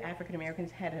wonder that African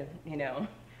Americans had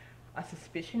a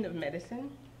suspicion of medicine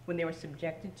when they were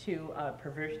subjected to a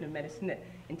perversion of medicine that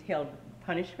entailed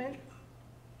punishment?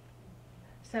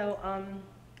 So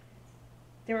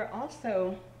there are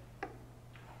also,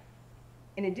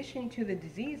 in addition to the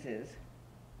diseases,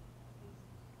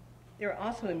 there are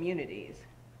also immunities.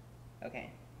 Okay.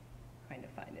 Trying to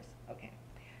find this. Okay.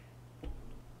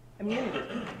 Immunity.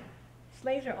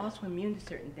 Slaves are also immune to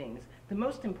certain things, the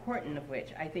most important of which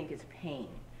I think is pain.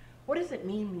 What does it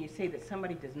mean when you say that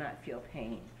somebody does not feel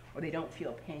pain, or they don't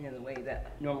feel pain in the way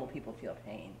that normal people feel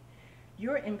pain?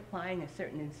 You're implying a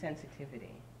certain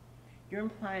insensitivity. You're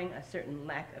implying a certain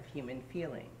lack of human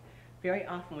feeling. Very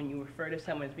often when you refer to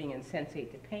someone as being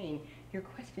insensate to pain, you're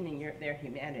questioning their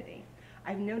humanity.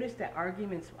 I've noticed that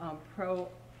arguments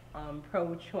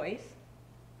pro-choice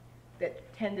that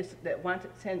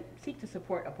seek to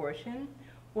support abortion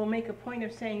will make a point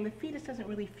of saying the fetus doesn't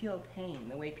really feel pain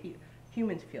the way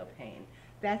humans feel pain.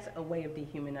 That's a way of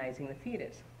dehumanizing the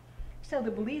fetus. So the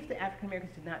belief that African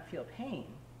Americans did not feel pain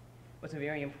was a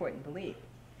very important belief.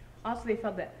 Also, they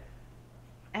felt that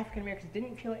African Americans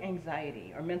didn't feel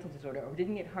anxiety or mental disorder or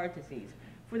didn't get heart disease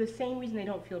for the same reason they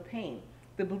don't feel pain.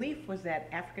 The belief was that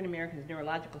African Americans'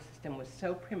 neurological system was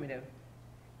so primitive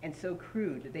and so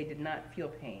crude that they did not feel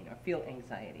pain or feel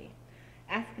anxiety.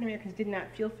 African Americans did not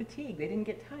feel fatigue. They didn't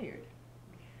get tired.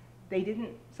 They didn't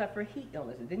suffer heat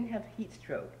illness. They didn't have heat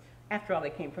stroke. After all,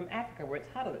 they came from Africa where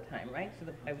it's hot all the time, right? So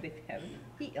they have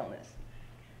heat illness.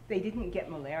 They didn't get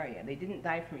malaria. They didn't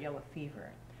die from yellow fever.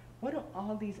 What are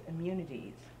all these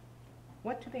immunities?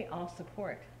 What do they all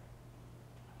support?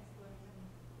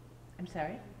 I'm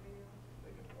sorry?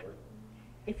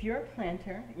 If you're a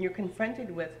planter and you're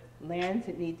confronted with lands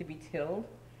that need to be tilled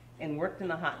and worked in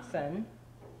the hot sun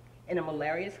in a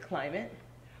malarious climate,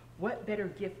 what better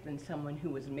gift than someone who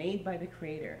was made by the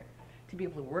Creator to be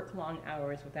able to work long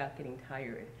hours without getting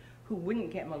tired, who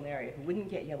wouldn't get malaria, who wouldn't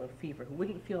get yellow fever, who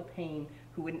wouldn't feel pain,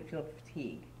 who wouldn't feel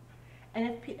fatigue.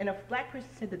 And if a black person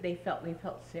said that they felt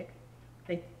sick,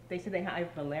 they said I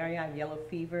have malaria, I have yellow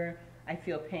fever, I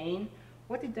feel pain,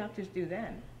 what did doctors do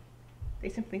then? They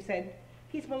simply said,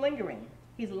 he's malingering,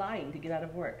 he's lying to get out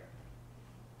of work.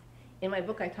 In my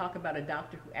book, I talk about a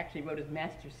doctor who actually wrote his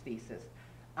master's thesis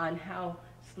on how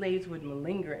slaves would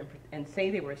malinger and say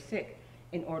they were sick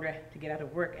in order to get out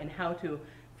of work, and how to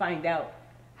find out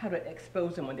how to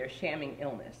expose them when they're shamming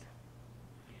illness.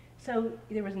 So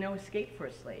there was no escape for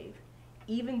a slave.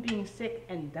 Even being sick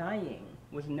and dying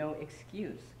was no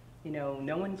excuse. You know,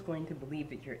 no one's going to believe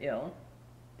that you're ill.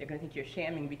 They're going to think you're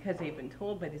shamming because they've been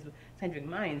told by these scientific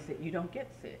minds that you don't get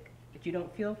sick, that you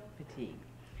don't feel fatigue.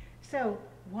 So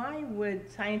why would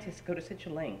scientists go to such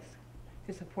lengths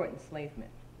to support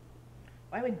enslavement?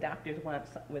 Why would doctors want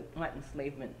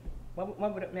enslavement?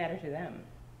 What would it matter to them?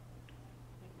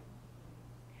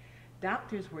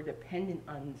 Doctors were dependent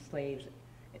on slaves,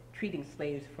 treating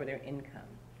slaves for their income.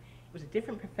 It was a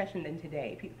different profession than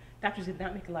today. Doctors did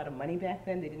not make a lot of money back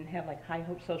then. They didn't have like high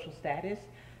social status.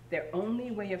 Their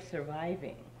only way of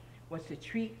surviving was to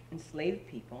treat enslaved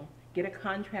people, get a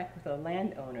contract with a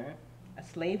landowner, a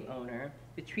slave owner,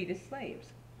 to treat as slaves.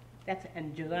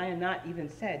 And Josiah Nott even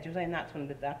said, Josiah Nott's one of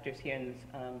the doctors here in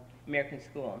this American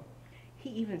school, he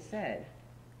even said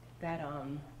that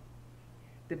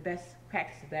the best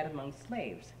practice is that among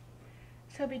slaves.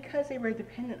 So because they were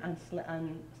dependent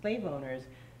on slave owners,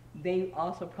 they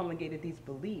also promulgated these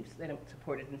beliefs that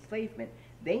supported enslavement.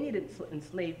 They needed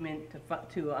enslavement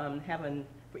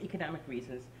for economic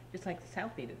reasons, just like the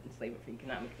South needed enslavement for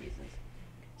economic reasons.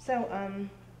 So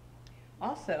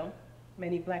also,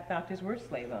 many black doctors were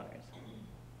slave owners.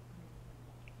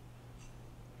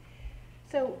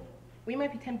 So we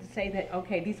might be tempted to say that,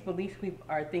 okay, these beliefs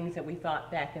are things that we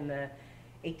thought back in the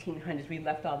 1800s, we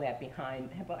left all that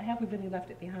behind. Have we really left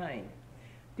it behind?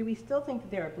 Do we still think that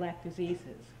there are black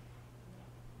diseases?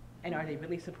 And are they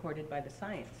really supported by the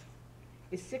science?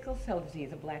 Is sickle cell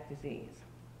disease a black disease?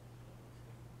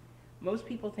 Most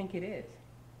people think it is,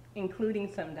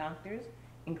 including some doctors,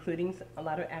 including a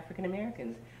lot of African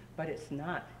Americans, but it's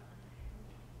not.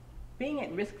 Being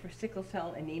at risk for sickle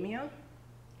cell anemia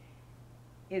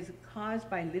is caused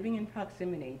by living in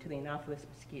proximity to the Anopheles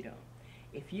mosquito.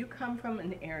 If you come from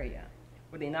an area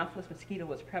where the Anopheles mosquito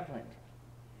was prevalent,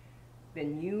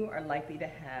 then you are likely to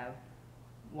have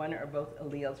one or both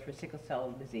alleles for sickle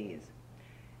cell disease.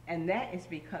 And that is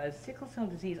because sickle cell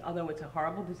disease, although it's a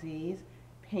horrible disease,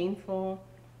 painful,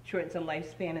 shortens the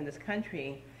lifespan in this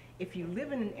country, if you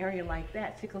live in an area like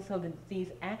that, sickle cell disease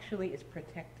actually is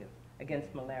protective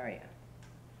against malaria.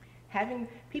 Having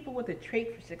people with a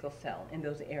trait for sickle cell in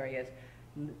those areas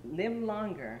live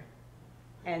longer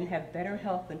and have better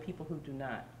health than people who do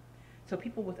not. So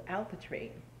people without the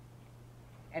trait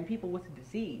and people with the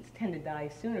disease tend to die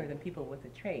sooner than people with the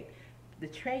trait. The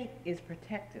trait is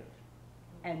protective,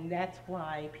 and that's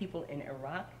why people in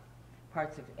Iraq,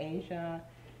 parts of Asia,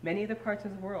 many other parts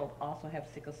of the world also have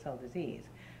sickle cell disease.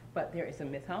 But there is a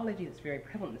mythology that's very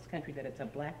prevalent in this country that it's a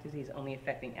black disease only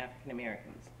affecting African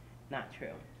Americans. Not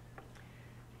true.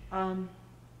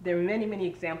 There are many, many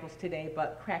examples today,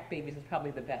 but crack babies is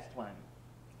probably the best one.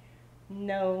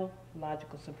 No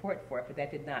logical support for it, but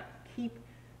that did not keep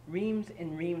reams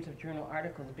and reams of journal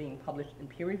articles being published in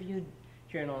peer-reviewed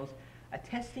journals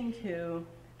attesting to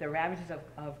the ravages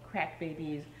of crack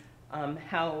babies,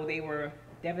 how they were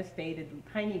devastated,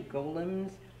 tiny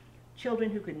golems,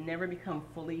 children who could never become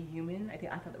fully human. I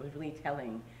thought that was really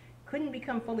telling. Couldn't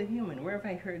become fully human. Where have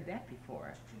I heard that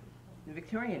before? The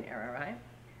Victorian era, right?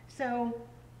 So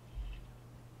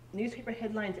newspaper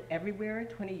headlines everywhere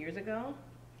 20 years ago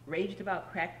raged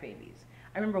about crack babies.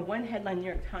 I remember one headline in the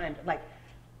New York Times, like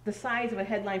the size of a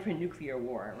headline for a nuclear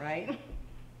war, right?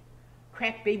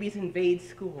 Crack babies invade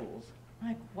schools. I'm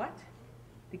like, what?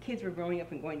 The kids were growing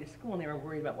up and going to school, and they were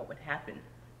worried about what would happen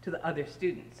to the other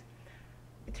students.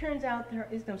 It turns out there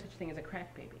is no such thing as a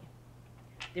crack baby.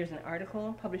 There's an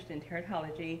article published in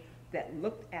Teratology that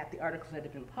looked at the articles that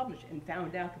had been published and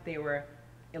found out that they were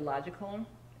illogical,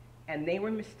 and they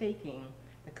were mistaking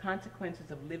the consequences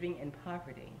of living in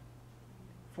poverty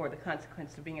for the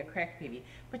consequences of being a crack baby.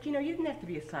 But you know, you didn't have to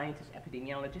be a scientist,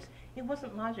 epidemiologist. It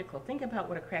wasn't logical. Think about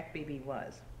what a crack baby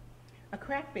was. A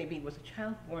crack baby was a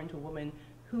child born to a woman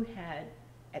who had,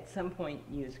 at some point,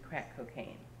 used crack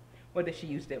cocaine. Whether she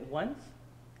used it once,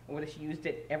 or whether she used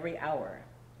it every hour,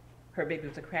 her baby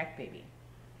was a crack baby.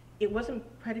 It wasn't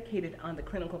predicated on the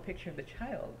clinical picture of the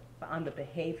child, but on the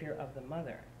behavior of the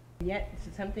mother. Yet, this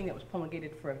is something that was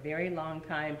promulgated for a very long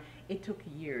time. It took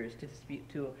years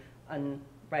to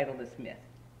unbridle this myth.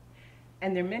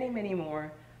 And there are many, many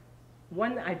more.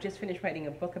 One I've just finished writing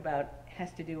a book about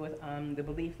has to do with the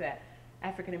belief that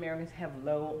African Americans have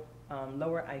lower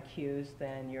IQs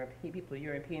than people of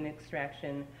European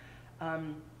extraction.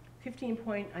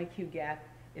 15-point IQ gap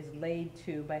is laid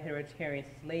to, by hereditarians,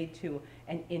 is laid to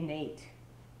an innate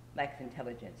lack of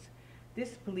intelligence.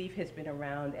 This belief has been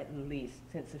around at least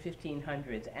since the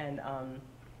 1500s and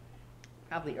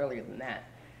probably earlier than that.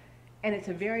 And it's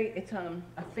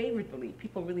a favored belief.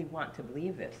 People really want to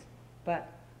believe this,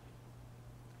 but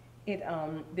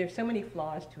there's so many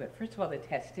flaws to it. First of all, the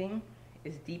testing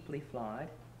is deeply flawed,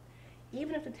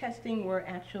 even if the testing were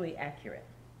actually accurate.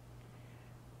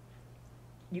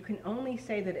 You can only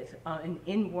say that it's an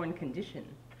inborn condition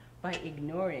by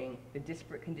ignoring the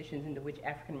disparate conditions into which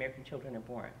African American children are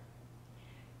born.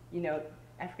 You know,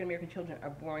 African American children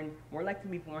are more likely to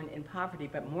be born in poverty,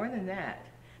 but more than that,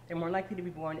 they're more likely to be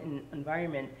born in an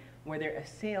environment where they're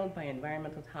assailed by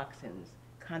environmental toxins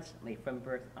constantly from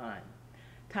birth on.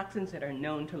 Toxins that are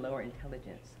known to lower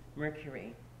intelligence: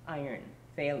 mercury, iron,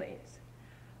 phthalates.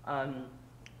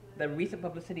 The recent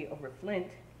publicity over Flint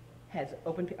has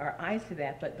opened our eyes to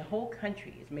that, but the whole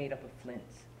country is made up of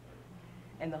flints.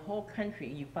 And the whole country,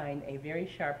 you find a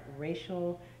very sharp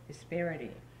racial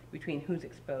disparity between who's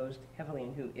exposed heavily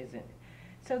and who isn't.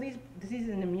 So these diseases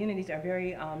and immunities are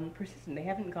very persistent. They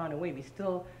haven't gone away.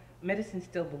 Medicine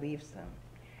still believes them.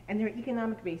 And there are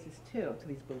economic bases, too, to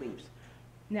these beliefs.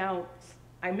 Now,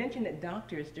 I mentioned that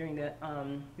doctors during the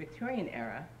Victorian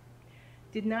era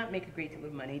did not make a great deal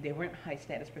of money. They weren't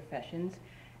high-status professions.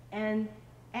 And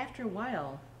after a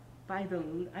while,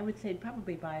 I would say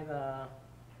probably by the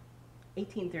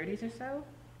 1830s or so,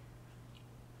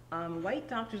 white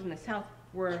doctors in the South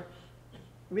were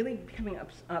really becoming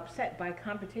upset by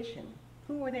competition.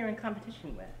 Who were they in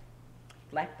competition with?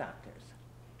 Black doctors.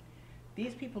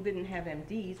 These people didn't have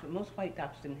MDs, but most white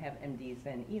doctors didn't have MDs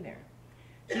then either.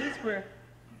 These were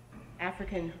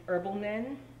African herbal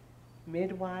men,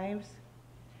 midwives,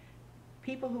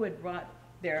 people who had brought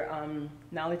their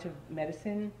knowledge of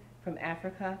medicine from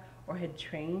Africa or had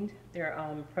trained their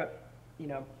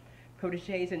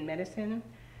protégés in medicine.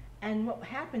 And what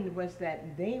happened was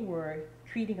that they were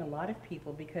treating a lot of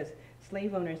people because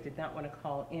slave owners did not want to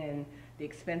call in the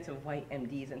expensive white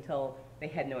MDs until they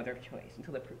had no other choice,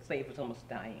 until the slave was almost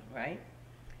dying, right?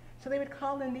 So they would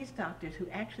call in these doctors who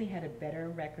actually had a better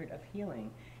record of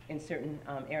healing in certain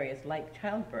areas like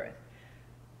childbirth.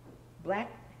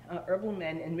 Black herbal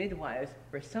men and midwives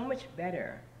were so much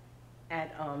better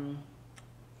at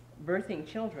birthing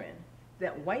children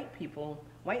that white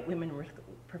women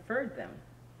preferred them.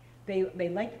 They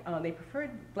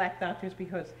preferred black doctors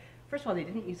because, first of all, they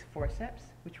didn't use forceps,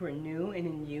 which were new and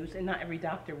in use, and not every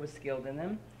doctor was skilled in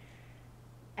them.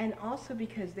 And also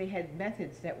because they had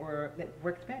methods that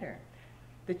worked better.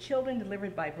 The children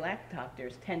delivered by black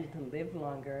doctors tended to live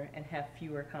longer and have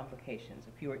fewer complications,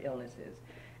 fewer illnesses.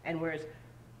 And whereas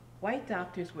white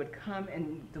doctors would come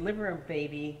and deliver a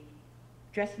baby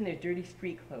dressed in their dirty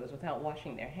street clothes without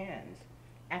washing their hands,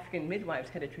 African midwives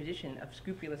had a tradition of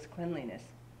scrupulous cleanliness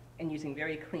and using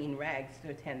very clean rags to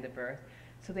attend the birth,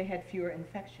 so they had fewer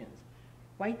infections.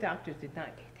 White doctors did not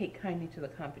take kindly to the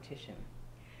competition.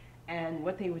 And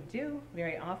what they would do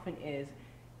very often is,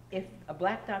 if a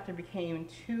black doctor became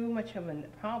too much of a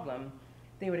problem,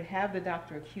 they would have the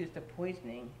doctor accused of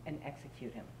poisoning and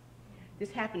execute him. This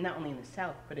happened not only in the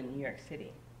South, but in New York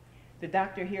City. The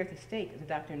doctor here at the stake is a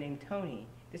doctor named Tony.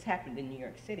 This happened in New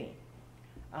York City.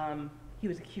 He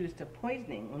was accused of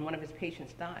poisoning when one of his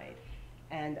patients died.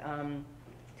 And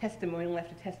testimonial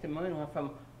after testimonial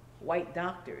from white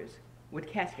doctors would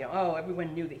cascade. Oh,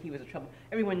 everyone knew that he was a trouble.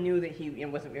 Everyone knew that he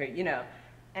wasn't very,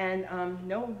 And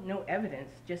no evidence,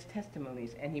 just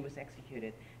testimonies, and he was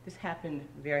executed. This happened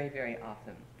very, very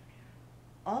often.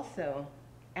 Also,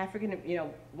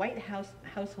 white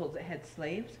households that had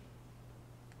slaves,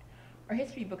 our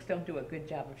history books don't do a good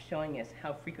job of showing us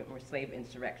how frequent were slave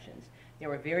insurrections. They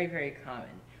were very, very common.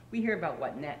 We hear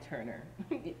about Nat Turner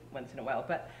once in a while,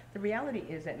 but the reality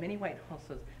is that many white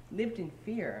households lived in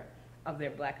fear of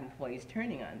their black employees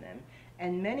turning on them,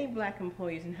 and many black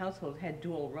employees in households had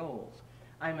dual roles.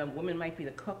 A woman might be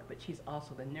the cook, but she's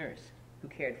also the nurse who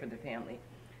cared for the family.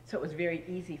 So it was very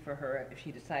easy for her, if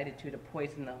she decided to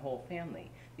poison the whole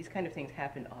family. These kind of things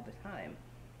happened all the time.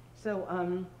 So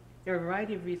there are a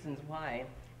variety of reasons why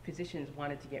physicians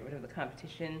wanted to get rid of the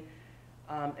competition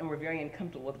and were very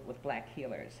uncomfortable with black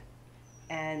healers.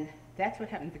 And that's what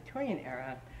happened in the Victorian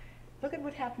era. Look at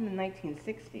what happened in the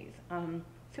 1960s.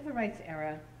 Civil rights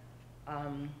era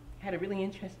had a really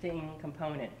interesting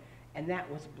component, and that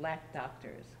was black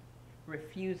doctors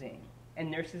refusing and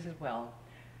nurses as well,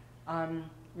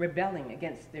 rebelling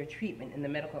against their treatment in the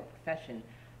medical profession.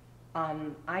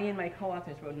 I and my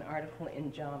co-authors wrote an article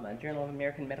in JAMA, Journal of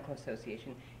American Medical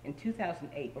Association, in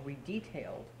 2008, where we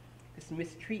detailed this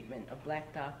mistreatment of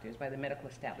black doctors by the medical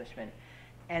establishment.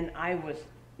 And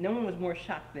no one was more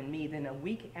shocked than me. Then a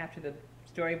week after the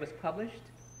story was published,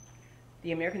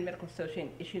 the American Medical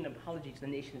Association issued an apology to the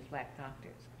nation's black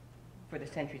doctors for the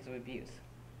centuries of abuse.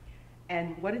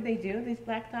 And what did they do, these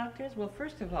black doctors? Well,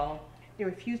 first of all, they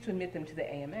refused to admit them to the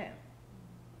AMA.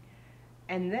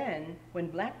 And then, when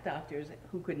black doctors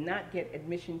who could not get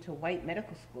admission to white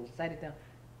medical schools decided to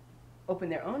open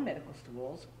their own medical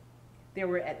schools, there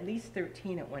were at least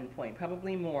 13 at one point,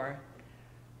 probably more,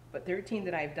 but 13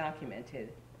 that I've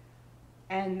documented.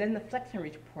 And then the Flexner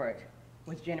report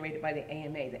was generated by the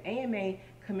AMA. The AMA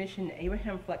commissioned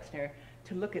Abraham Flexner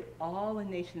to look at all the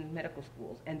nation's medical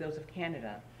schools and those of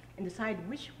Canada and decide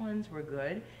which ones were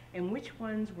good and which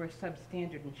ones were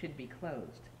substandard and should be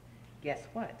closed. Guess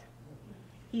what?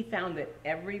 He found that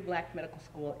every black medical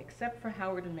school except for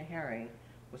Howard and Meharry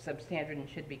was substandard and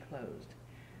should be closed.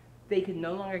 They could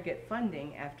no longer get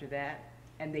funding after that,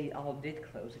 and they all did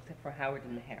close except for Howard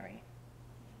and Meharry.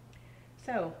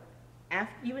 So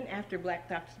even after black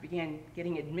doctors began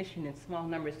getting admission in small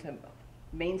numbers to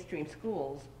mainstream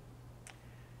schools,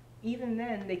 even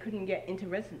then they couldn't get into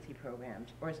residency programs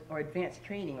or advanced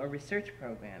training or research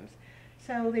programs.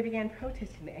 So they began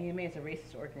protesting the AMA as a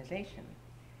racist organization.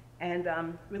 And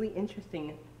really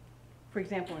interesting, for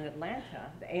example, in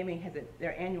Atlanta, the AMA had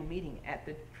their annual meeting at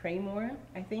the Traymore,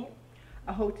 I think,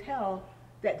 a hotel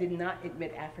that did not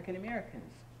admit African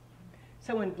Americans.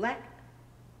 So when black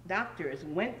doctors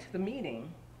went to the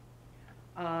meeting,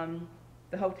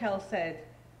 the hotel said,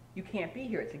 "You can't be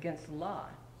here, it's against the law."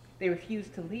 They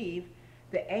refused to leave.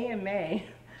 The AMA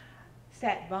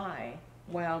sat by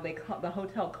while the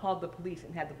hotel called the police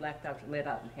and had the black doctors let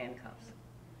out in handcuffs.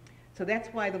 So that's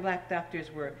why the black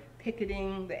doctors were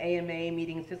picketing the AMA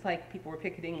meetings, just like people were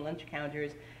picketing lunch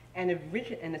counters. And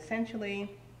essentially,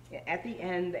 at the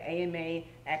end, the AMA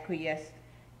acquiesced,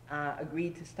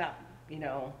 agreed to stop,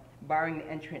 barring the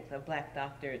entrance of black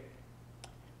doctors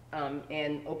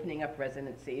and opening up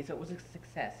residencies. So it was a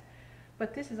success.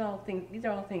 But these are all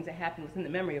things that happened within the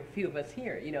memory of a few of us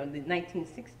here, in the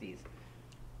 1960s.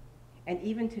 And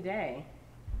even today,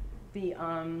 the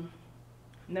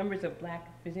numbers of black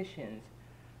physicians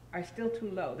are still too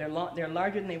low. They're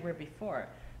larger than they were before,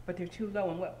 but they're too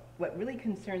low. And what really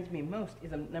concerns me most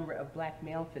is the number of black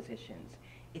male physicians.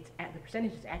 The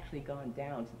percentage has actually gone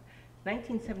down.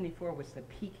 1974 was the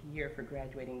peak year for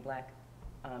graduating black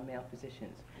male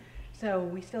physicians. So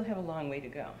we still have a long way to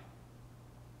go.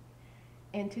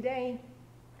 And today,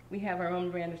 we have our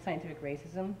own brand of scientific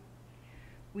racism.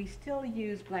 We still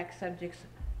use black subjects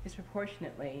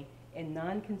disproportionately in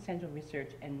non-consensual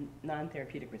research and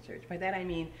non-therapeutic research. By that I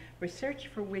mean research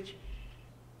for which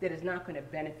that is not going to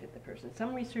benefit the person.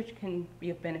 Some research can be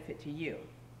of benefit to you.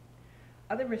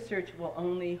 Other research will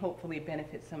only hopefully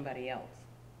benefit somebody else.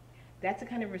 That's the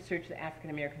kind of research that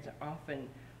African Americans are often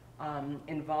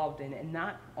involved in and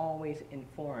not always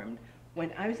informed.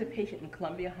 When I was a patient in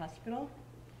Columbia Hospital,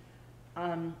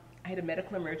 I had a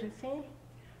medical emergency.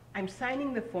 I'm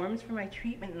signing the forms for my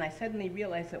treatment, and I suddenly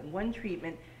realized that one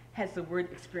treatment has the word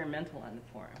experimental on the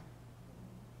form.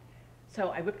 So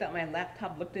I whipped out my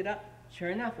laptop, looked it up. Sure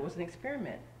enough, it was an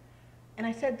experiment. And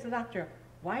I said to the doctor,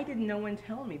 "Why did no one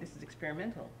tell me this is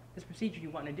experimental, this procedure you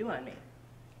want to do on me?"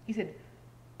 He said,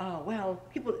 "Well,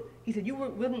 he said, you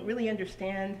wouldn't really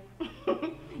understand.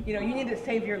 You need to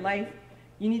save your life.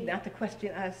 You need not to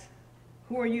question us.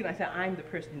 Who are you?" And I said, "I'm the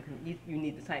person you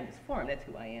need to sign this form. That's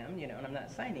who I am, and I'm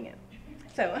not signing it."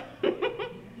 So,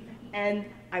 and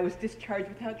I was discharged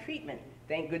without treatment.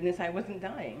 Thank goodness I wasn't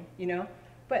dying,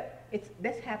 But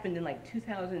this happened in like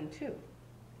 2002,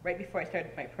 right before I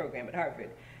started my program at Harvard.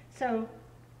 So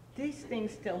these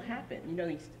things still happen.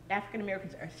 These African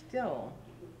Americans are still,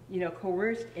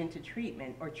 coerced into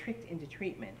treatment or tricked into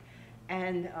treatment.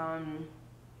 And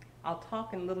I'll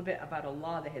talk in a little bit about a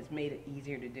law that has made it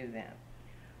easier to do that.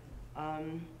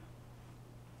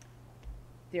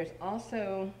 There's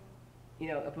also,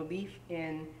 a belief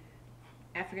in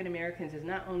African Americans as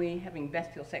not only having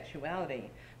bestial sexuality,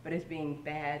 but as being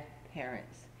bad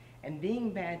parents. And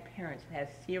being bad parents has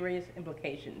serious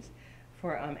implications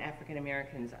for African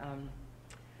Americans.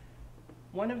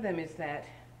 One of them is that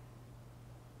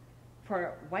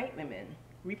for white women,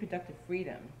 reproductive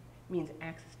freedom means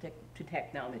access to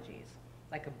technologies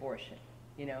like abortion,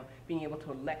 being able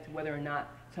to elect whether or not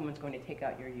someone's going to take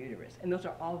out your uterus. And those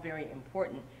are all very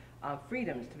important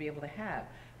freedoms to be able to have.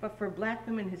 But for black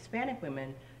women, Hispanic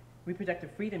women,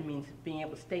 reproductive freedom means being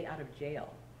able to stay out of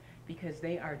jail, because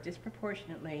they are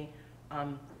disproportionately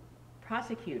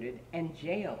prosecuted and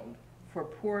jailed for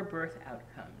poor birth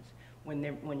outcomes.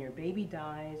 When your baby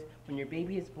dies, when your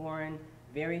baby is born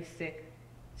very sick,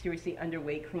 seriously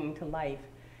underweight, clinging to life,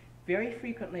 very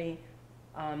frequently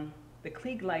the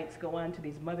Klieg lights go on to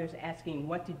these mothers asking,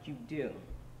 what did you do?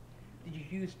 Did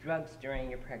you use drugs during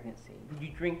your pregnancy? Did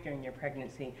you drink during your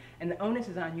pregnancy? And the onus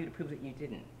is on you to prove that you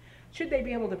didn't. Should they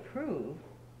be able to prove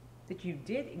that you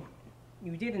did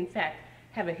in fact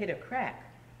have a hit of crack,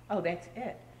 oh, that's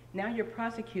it. Now you're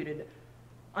prosecuted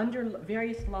under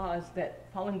various laws that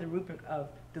fall under the rubric of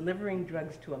delivering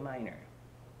drugs to a minor.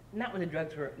 Not what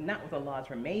the laws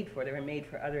were made for. They were made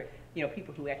for other,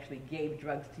 people who actually gave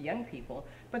drugs to young people.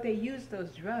 But they used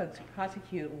those drugs to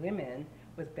prosecute women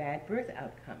with bad birth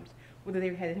outcomes, whether they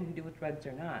had anything to do with drugs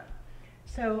or not.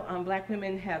 So black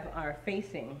women are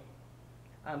facing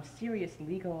serious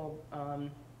legal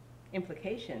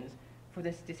implications for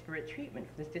this disparate treatment,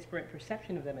 for this disparate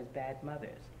perception of them as bad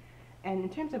mothers. And in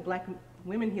terms of black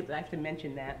women, I have to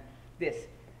mention this.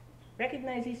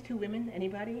 Recognize these two women,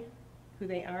 anybody? Who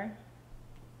they are?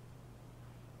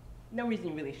 No reason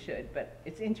you really should, but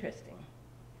it's interesting.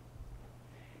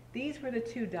 These were the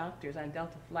two doctors on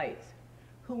Delta flights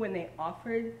who, when they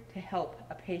offered to help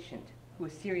a patient who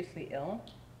was seriously ill,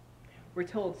 were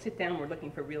told, sit down, we're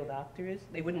looking for real doctors.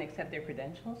 They wouldn't accept their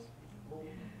credentials.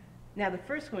 Now the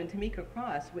first one, Tamika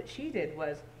Cross, what she did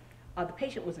was, the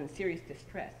patient was in serious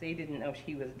distress. They didn't know if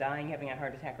she was dying, having a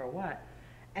heart attack or what.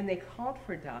 And they called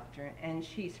for a doctor, and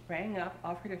she sprang up,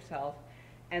 offered herself,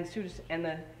 and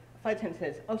the flight attendant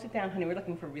says, oh, sit down, honey, we're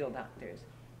looking for real doctors.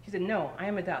 She said, no, I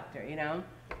am a doctor,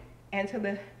 And so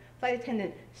the flight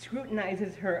attendant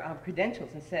scrutinizes her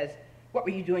credentials and says, what were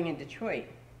you doing in Detroit?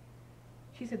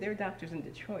 She said, there are doctors in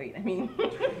Detroit. I mean,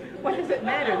 what does it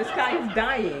matter? This guy is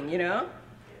dying,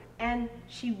 And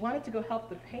she wanted to go help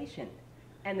the patient,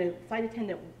 and the flight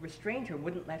attendant restrained her,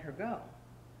 wouldn't let her go.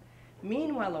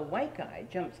 Meanwhile, a white guy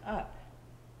jumps up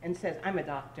and says, I'm a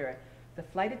doctor. The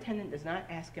flight attendant does not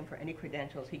ask him for any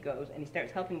credentials. He goes and he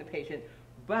starts helping the patient,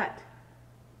 but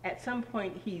at some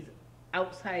point he's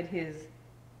outside his,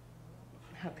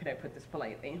 how could I put this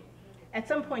politely? At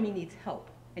some point he needs help,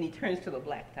 and he turns to the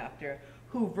black doctor,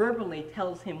 who verbally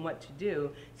tells him what to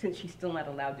do, since she's still not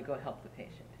allowed to go help the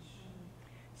patient.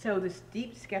 So this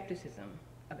deep skepticism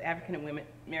of African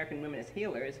American women as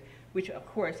healers, which of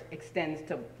course extends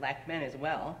to black men as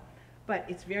well, but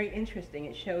it's very interesting.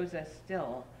 It shows us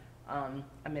still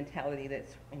a mentality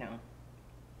that's,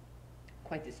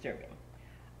 quite disturbing.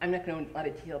 I'm not going to go into a lot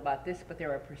of detail about this, but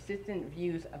there are persistent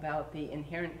views about the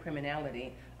inherent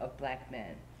criminality of black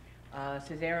men.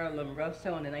 Cesare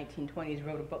Lombroso in the 1920s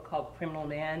wrote a book called Criminal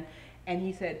Man, and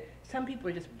he said, some people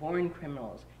are just born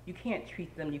criminals. You can't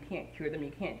treat them, you can't cure them,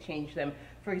 you can't change them.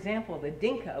 For example, the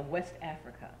Dinka of West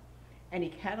Africa. And he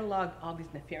cataloged all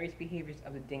these nefarious behaviors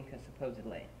of the Dinka,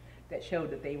 supposedly, that showed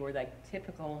that they were like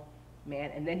typical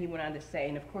man. And then he went on to say,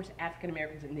 and of course African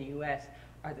Americans in the US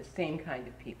are the same kind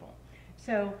of people.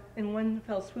 So in one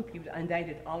fell swoop, he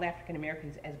indicted all African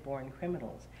Americans as born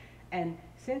criminals. And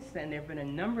since then, there have been a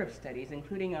number of studies,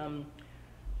 including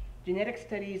genetic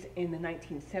studies in the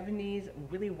 1970s,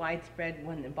 really widespread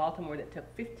one in Baltimore that took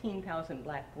 15,000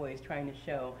 black boys trying to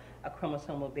show a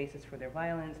chromosomal basis for their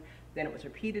violence. Then it was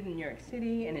repeated in New York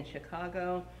City and in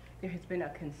Chicago. There has been a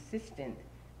consistent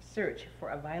search for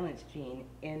a violence gene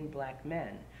in black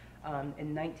men.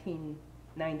 In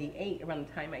 1998, around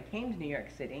the time I came to New York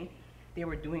City, they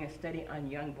were doing a study on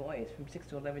young boys from 6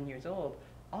 to 11 years old,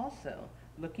 also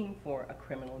looking for a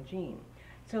criminal gene.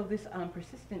 So this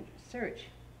persistent search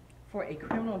for a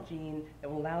criminal gene that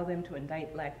will allow them to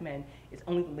indict black men is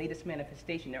only the latest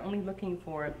manifestation. They're only looking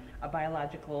for a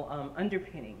biological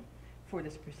underpinning for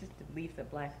this persistent belief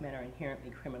that black men are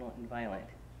inherently criminal and violent.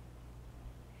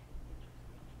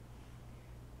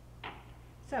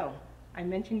 So, I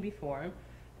mentioned before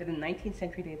that in the 19th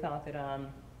century they thought that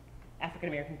African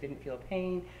Americans didn't feel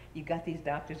pain. You got these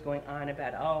doctors going on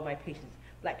about, oh, my patients,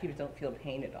 black people don't feel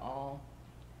pain at all.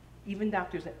 Even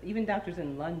doctors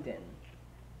in London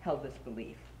held this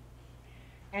belief.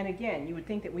 And again, you would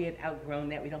think that we had outgrown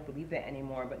that, we don't believe that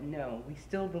anymore, but no, we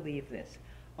still believe this.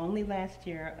 Only last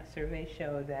year, a survey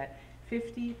showed that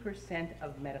 50%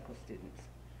 of medical students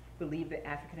believe that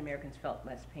African Americans felt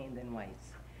less pain than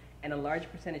whites. And a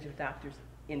large percentage of doctors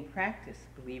in practice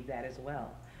believe that as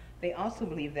well. They also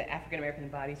believe that African American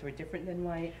bodies were different than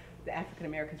white. The African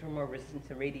Americans were more resistant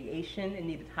to radiation and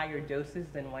needed higher doses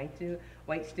than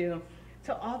whites do.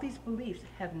 So all these beliefs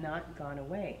have not gone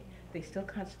away. They still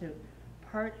constitute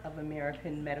part of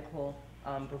American medical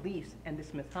beliefs, and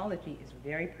this mythology is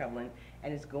very prevalent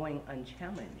and is going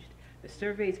unchallenged. The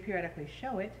surveys periodically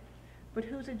show it, but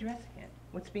who's addressing it?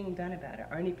 What's being done about it?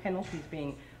 Are any penalties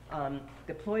being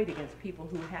deployed against people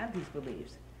who have these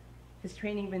beliefs? Has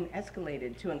training been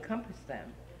escalated to encompass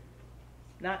them?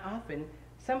 Not often.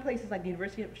 Some places like the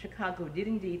University of Chicago did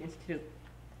indeed institute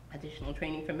additional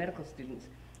training for medical students,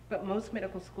 but most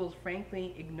medical schools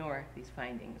frankly ignore these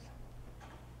findings.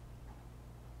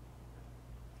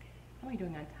 How are we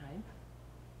doing on time?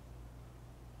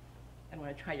 I don't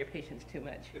want to try your patience too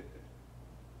much.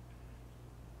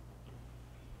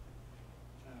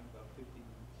 About 15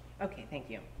 minutes. Okay, thank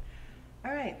you.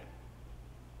 All right.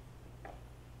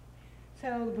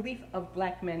 So the belief of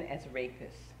black men as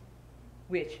rapists,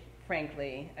 which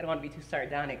frankly, I don't want to be too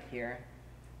sardonic here,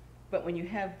 but when you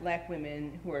have black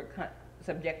women who are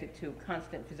subjected to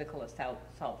constant physical assault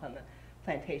on the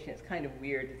plantation, it's kind of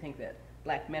weird to think that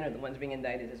black men are the ones being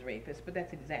indicted as rapists, but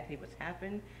that's exactly what's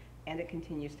happened, and it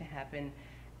continues to happen,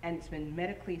 and it's been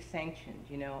medically sanctioned.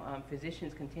 You know,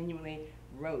 physicians continually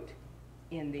wrote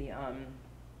in the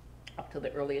up to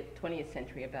the early 20th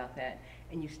century about that,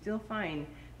 and you still find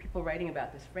people writing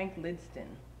about this. Frank Lidston,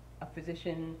 a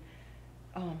physician,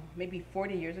 maybe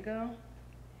 40 years ago,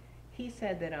 he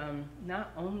said that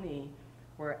not only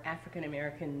were African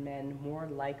American men more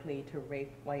likely to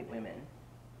rape white women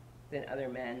than other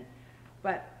men,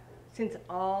 but since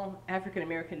all African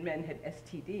American men had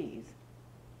STDs,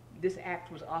 this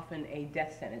act was often a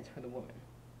death sentence for the woman.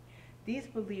 These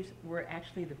beliefs were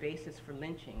actually the basis for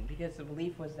lynching, because the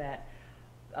belief was that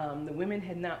the women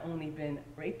had not only been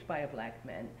raped by a black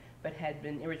man, but had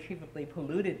been irretrievably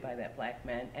polluted by that black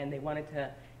man, and they wanted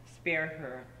to spare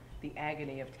her the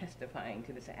agony of testifying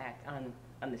to this act on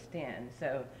the stand,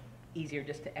 so easier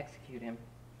just to execute him.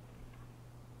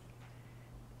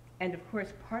 And of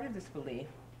course, part of this belief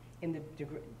in the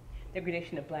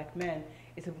degradation of black men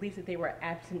is a belief that they were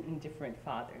absent and indifferent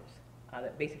fathers,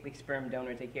 that basically sperm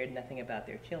donors, they cared nothing about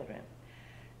their children.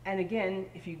 And again,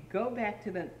 if you go back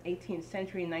to the 18th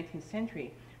century and 19th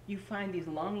century, you find these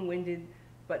long-winded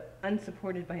but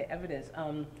unsupported by evidence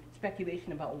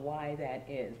speculation about why that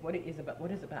is, what is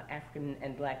about African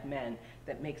and black men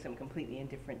that makes them completely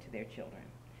indifferent to their children.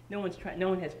 No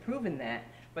one has proven that,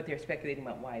 but they're speculating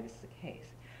about why this is the case.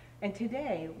 And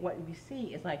today, what we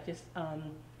see is like just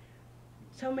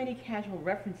so many casual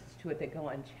references to it that go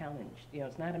unchallenged. You know,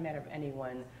 it's not a matter of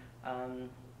anyone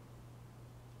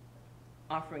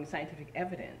offering scientific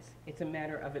evidence. It's a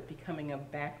matter of it becoming a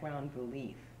background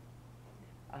belief.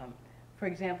 For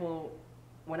example,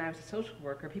 when I was a social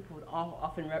worker, people would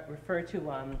often refer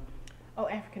to, oh,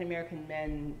 African American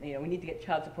men, you know, we need to get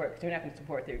child support because they're not going to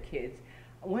support their kids.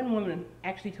 One woman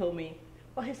actually told me,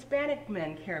 well, Hispanic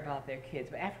men care about their kids,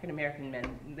 but African American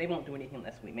men, they won't do anything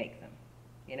unless we make them,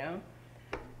 you know?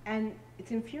 And it's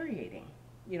infuriating.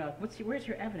 You know, where's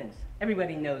your evidence?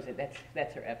 Everybody knows it,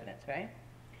 that's her evidence, right?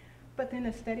 But then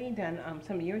a study done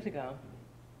some years ago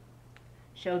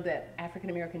showed that African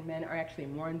American men are actually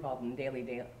more involved in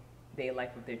day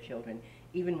life with their children,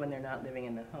 even when they're not living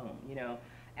in the home. You know,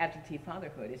 absentee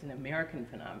fatherhood is an American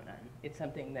phenomenon. It's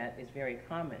something that is very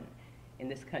common in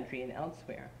this country and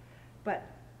elsewhere. But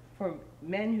for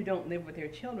men who don't live with their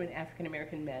children, African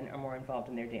American men are more involved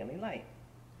in their daily life.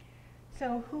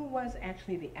 So who was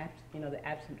actually the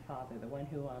absent father, the one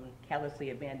who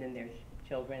callously abandoned their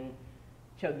children,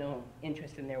 showed no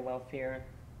interest in their welfare,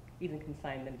 even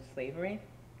consigned them to slavery?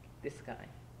 This guy.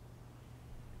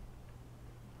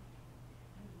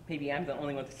 Maybe I'm the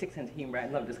only one with a sick sense of humor. I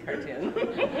love this cartoon.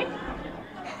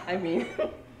 I mean,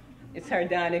 it's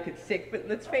sardonic, it's sick, but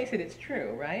let's face it, it's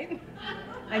true, right?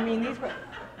 I mean, these were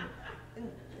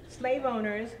slave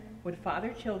owners would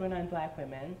father children on black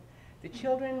women. The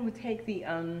children would take the,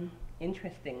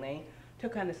 interestingly,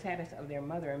 took on the status of their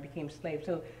mother and became slaves.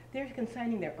 So they're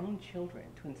consigning their own children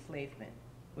to enslavement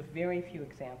with very few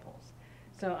examples.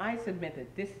 So I submit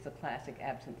that this is a classic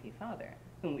absentee father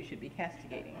whom we should be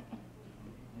castigating.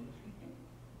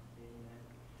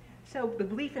 So the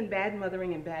belief in bad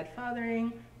mothering and bad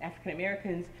fathering, African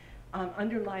Americans,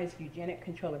 underlies eugenic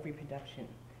control of reproduction,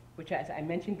 which, as I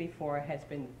mentioned before, has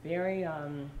been very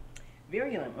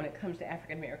virulent when it comes to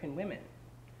African American women.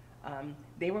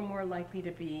 They were more likely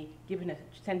to be given a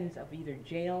sentence of either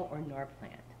jail or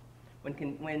Norplant.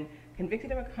 When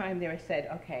convicted of a crime, they were said,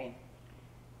 okay,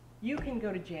 you can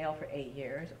go to jail for 8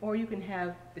 years, or you can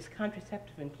have this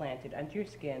contraceptive implanted under your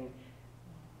skin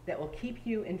that will keep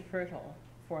you infertile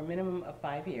for a minimum of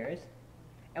 5 years,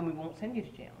 and we won't send you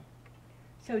to jail.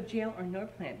 So jail or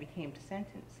Norplant became the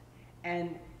sentence.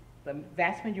 And the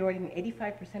vast majority,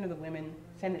 85% of the women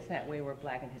sentenced that way were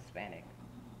black and Hispanic.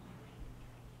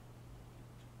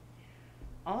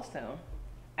 Also,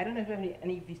 I don't know if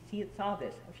any of you saw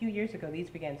this. A few years ago, these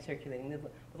began circulating,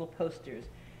 little posters,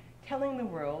 telling the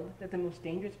world that the most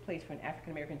dangerous place for an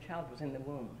African American child was in the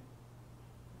womb.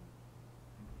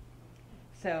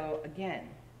 So again,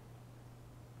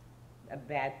 a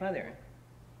bad mother.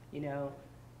 You know,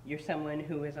 you're someone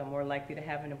who is more likely to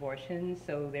have an abortion,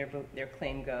 so their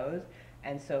claim goes,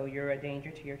 and so you're a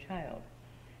danger to your child.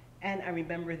 And I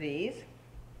remember these.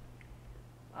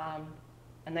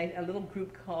 A little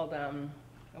group called,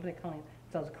 what were they calling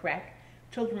it? It was CRACK,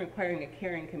 Children Requiring a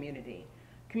Caring Community.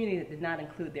 Community that did not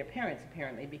include their parents,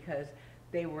 apparently, because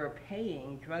they were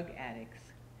paying drug addicts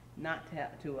not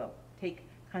to take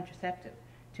contraceptive,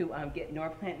 to get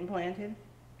Norplant implanted,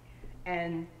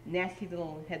 and nasty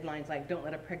little headlines like, "Don't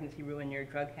let a pregnancy ruin your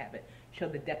drug habit," show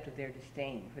the depth of their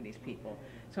disdain for these people.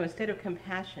 So instead of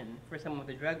compassion for someone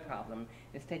with a drug problem,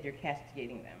 instead you're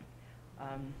castigating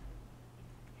them.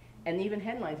 And even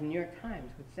headlines in the New York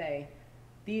Times would say,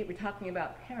 we're talking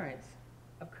about parents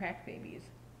of crack babies,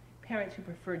 parents who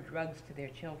prefer drugs to their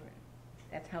children.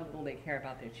 That's how little they care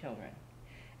about their children.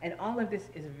 And all of this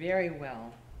is very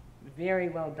well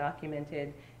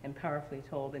documented and powerfully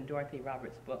told in Dorothy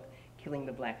Roberts' book, Killing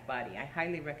the Black Body. I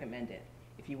highly recommend it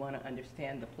if you want to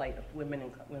understand the plight of women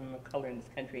of color in this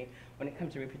country when it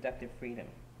comes to reproductive freedom.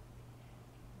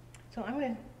 So I'm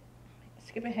going to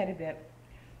skip ahead a bit.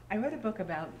 I wrote a book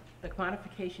about the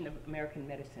commodification of American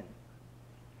medicine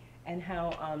and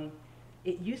how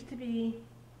it used to be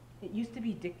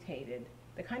dictated.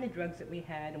 The kind of drugs that we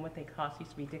had and what they cost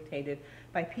used to be dictated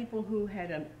by people who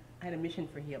had a mission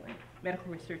for healing,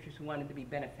 medical researchers who wanted to be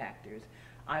benefactors.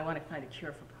 I want to find a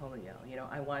cure for polio. You know,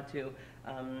 I want to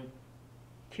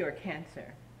cure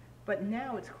cancer. But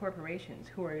now it's corporations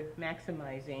who are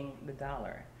maximizing the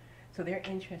dollar. So they're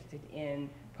interested in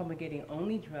promulgating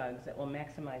only drugs that will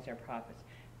maximize their profits.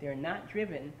 They're not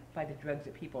driven by the drugs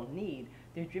that people need.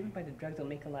 They're driven by the drugs that will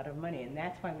make a lot of money. And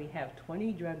that's why we have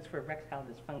 20 drugs for erectile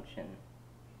dysfunction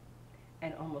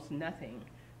and almost nothing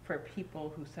for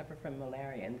people who suffer from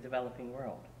malaria in the developing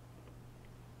world.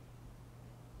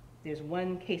 There's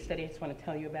one case study I just want to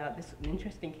tell you about. This is an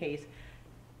interesting case.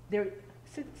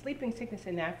 Sleeping sickness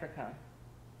in Africa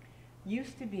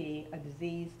used to be a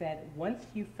disease that once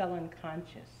you fell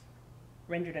unconscious,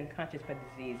 rendered unconscious by the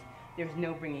disease, there's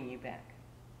no bringing you back.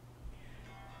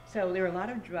 So there were a lot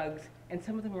of drugs, and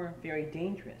some of them were very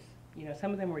dangerous. You know,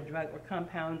 some of them were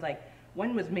compounds, like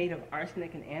one was made of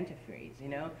arsenic and antifreeze, you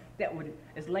know, that would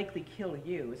as likely kill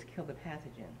you as kill the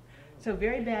pathogen. So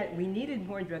very bad. We needed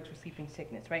more drugs for sleeping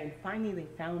sickness, right? And finally they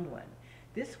found one.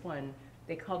 This one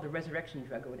they called the resurrection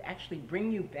drug. It would actually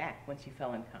bring you back once you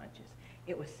fell unconscious.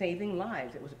 It was saving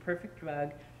lives. It was a perfect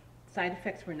drug. Side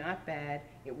effects were not bad.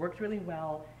 It worked really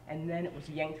well, and then it was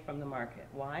yanked from the market.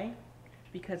 Why?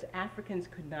 Because Africans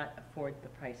could not afford the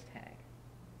price tag.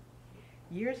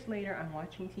 Years later, I'm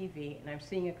watching TV, and I'm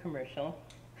seeing a commercial.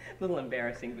 A little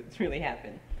embarrassing, but it's really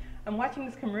happened. I'm watching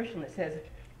this commercial, and it says,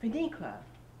 Vinica,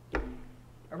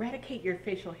 eradicate your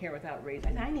facial hair without razor.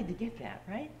 I said, I need to get that,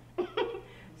 right?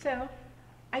 So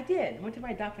I did. Went to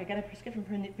my doctor. I got a prescription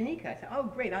for Vinica. I said, oh,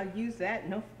 great, I'll use that.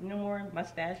 No more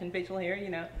mustache and facial hair, you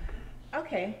know.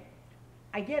 Okay.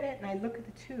 I get it, and I look at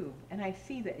the tube, and I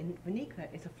see that Vinica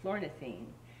is a fluornithine,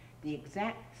 the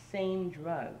exact same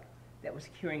drug that was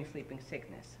curing sleeping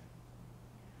sickness.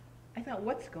 I thought,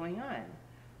 what's going on?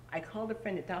 I called a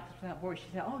friend at Doctors Without Borders.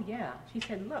 She said, oh, yeah. She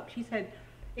said, look, she said,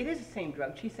 it is the same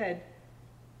drug. She said,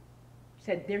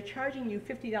 they're charging you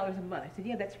 $50 a month. I said,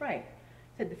 yeah, that's right.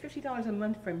 I said, the $50 a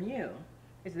month from you,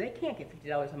 is they can't get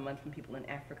 $50 a month from people in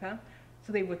Africa.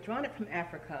 So they've withdrawn it from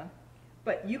Africa,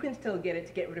 but you can still get it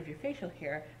to get rid of your facial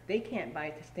hair. They can't buy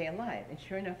it to stay alive. And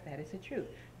sure enough, that is the truth.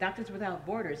 Doctors Without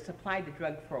Borders supplied the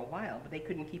drug for a while, but they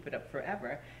couldn't keep it up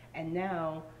forever. And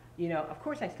now, you know, of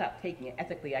course I stopped taking it.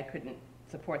 Ethically, I couldn't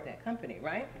support that company,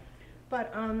 right?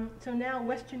 But so now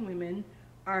Western women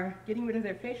are getting rid of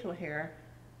their facial hair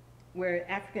where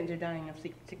Africans are dying of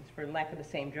sickness for lack of the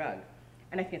same drug.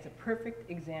 And I think it's a perfect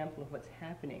example of what's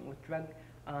happening with drug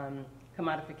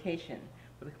commodification,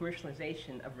 with the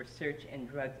commercialization of research and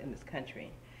drugs in this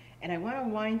country. And I want to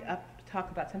wind up to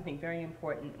talk about something very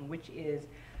important, which is,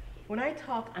 when I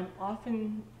talk, I'm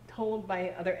often told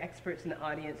by other experts in the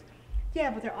audience,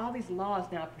 yeah, but there are all these laws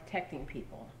now protecting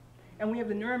people. And we have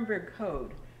the Nuremberg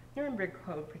Code. Nuremberg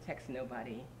Code protects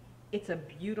nobody. It's a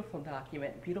beautiful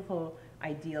document, beautiful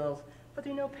ideals, but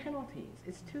there are no penalties.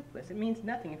 It's toothless. It means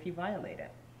nothing if you violate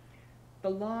it. The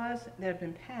laws that have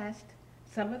been passed,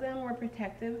 some of them were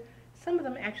protective, some of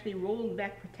them actually rolled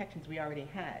back protections we already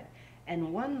had.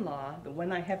 And one law, the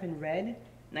one I have in red,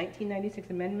 1996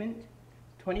 Amendment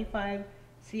 25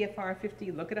 CFR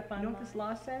 50, look it up on. You know what this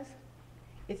law says?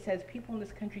 It says people in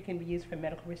this country can be used for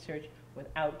medical research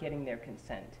without getting their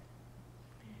consent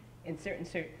in certain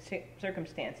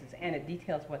circumstances, and it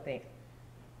details what they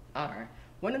are.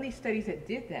 One of these studies that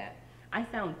did that, I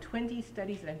found 20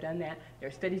 studies that have done that. There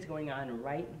are studies going on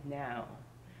right now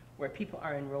where people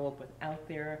are enrolled without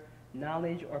their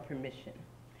knowledge or permission.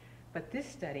 But this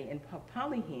study in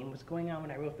polyheme was going on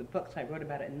when I wrote the book, so I wrote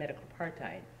about it in Medical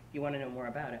Apartheid, if you want to know more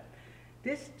about it.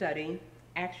 This study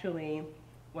actually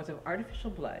was of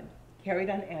artificial blood carried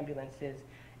on ambulances.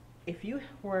 If you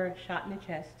were shot in the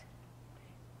chest,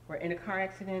 were in a car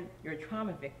accident, you're a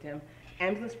trauma victim,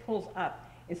 ambulance pulls up.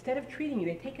 Instead of treating you,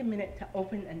 they take a minute to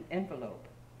open an envelope,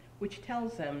 which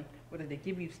tells them whether they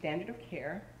give you standard of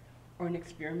care or an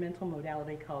experimental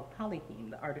modality called polyheme,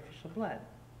 the artificial blood.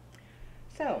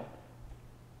 So,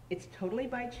 it's totally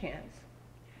by chance.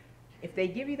 If they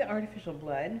give you the artificial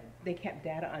blood, they kept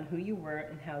data on who you were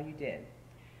and how you did.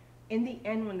 In the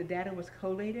end, when the data was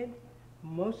collated,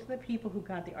 most of the people who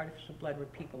got the artificial blood were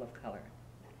people of color.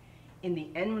 In the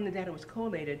end, when the data was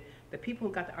collated, the people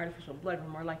who got the artificial blood were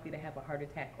more likely to have a heart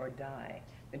attack or die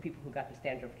than people who got the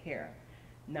standard of care.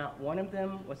 Not one of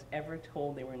them was ever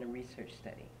told they were in a research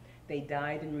study. They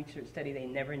died in a research study they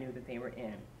never knew that they were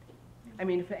in. I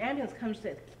mean, if an ambulance comes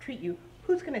to treat you,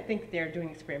 who's going to think they're doing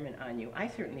an experiment on you? I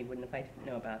certainly wouldn't if I didn't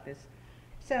know about this.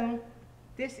 So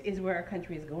this is where our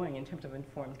country is going in terms of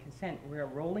informed consent. We're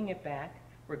rolling it back.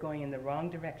 We're going in the wrong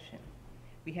direction.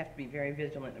 We have to be very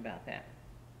vigilant about that.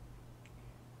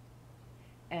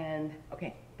 And,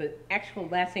 okay, the actual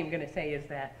last thing I'm going to say is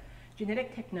that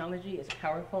genetic technology is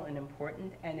powerful and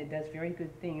important, and it does very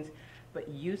good things, but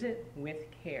use it with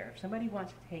care. If somebody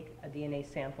wants to take a DNA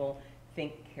sample,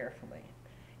 think carefully.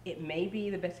 It may be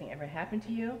the best thing ever happened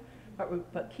to you,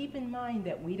 but keep in mind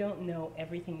that we don't know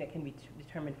everything that can be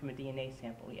determined from a DNA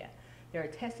sample yet. There are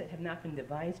tests that have not been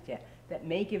devised yet that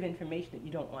may give information that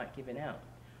you don't want given out.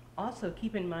 Also,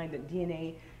 keep in mind that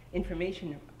DNA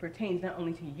information pertains not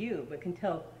only to you, but can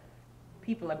tell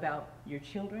people about your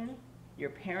children, your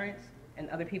parents, and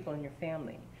other people in your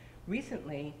family.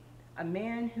 Recently, a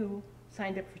man who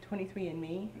signed up for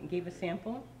 23andMe and gave a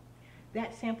sample,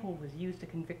 that sample was used to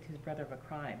convict his brother of a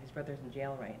crime. His brother's in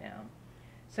jail right now.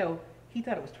 So he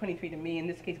thought it was 23andMe. In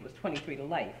this case, it was 23 to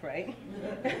life, right?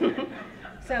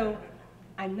 So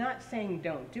I'm not saying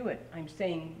don't do it. I'm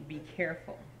saying be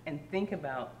careful and think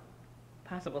about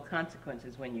possible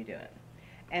consequences when you do it.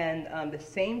 And the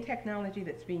same technology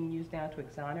that's being used now to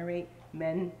exonerate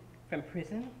men from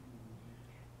prison,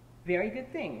 very good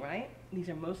thing, right? These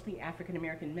are mostly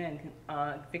African-American men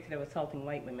convicted of assaulting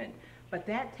white women. But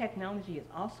that technology is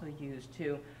also used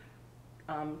to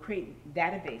create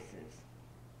databases,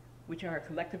 which are a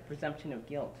collective presumption of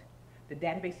guilt. The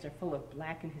databases are full of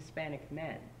black and Hispanic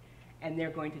men, and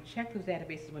they're going to check those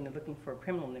databases when they're looking for a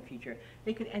criminal in the future.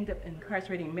 They could end up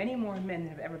incarcerating many more men than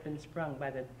have ever been sprung by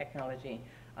the technology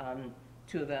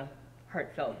to the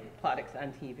heartfelt plaudits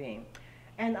on TV.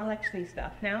 And I'll actually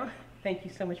stop now. Thank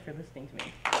you so much for listening to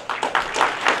me.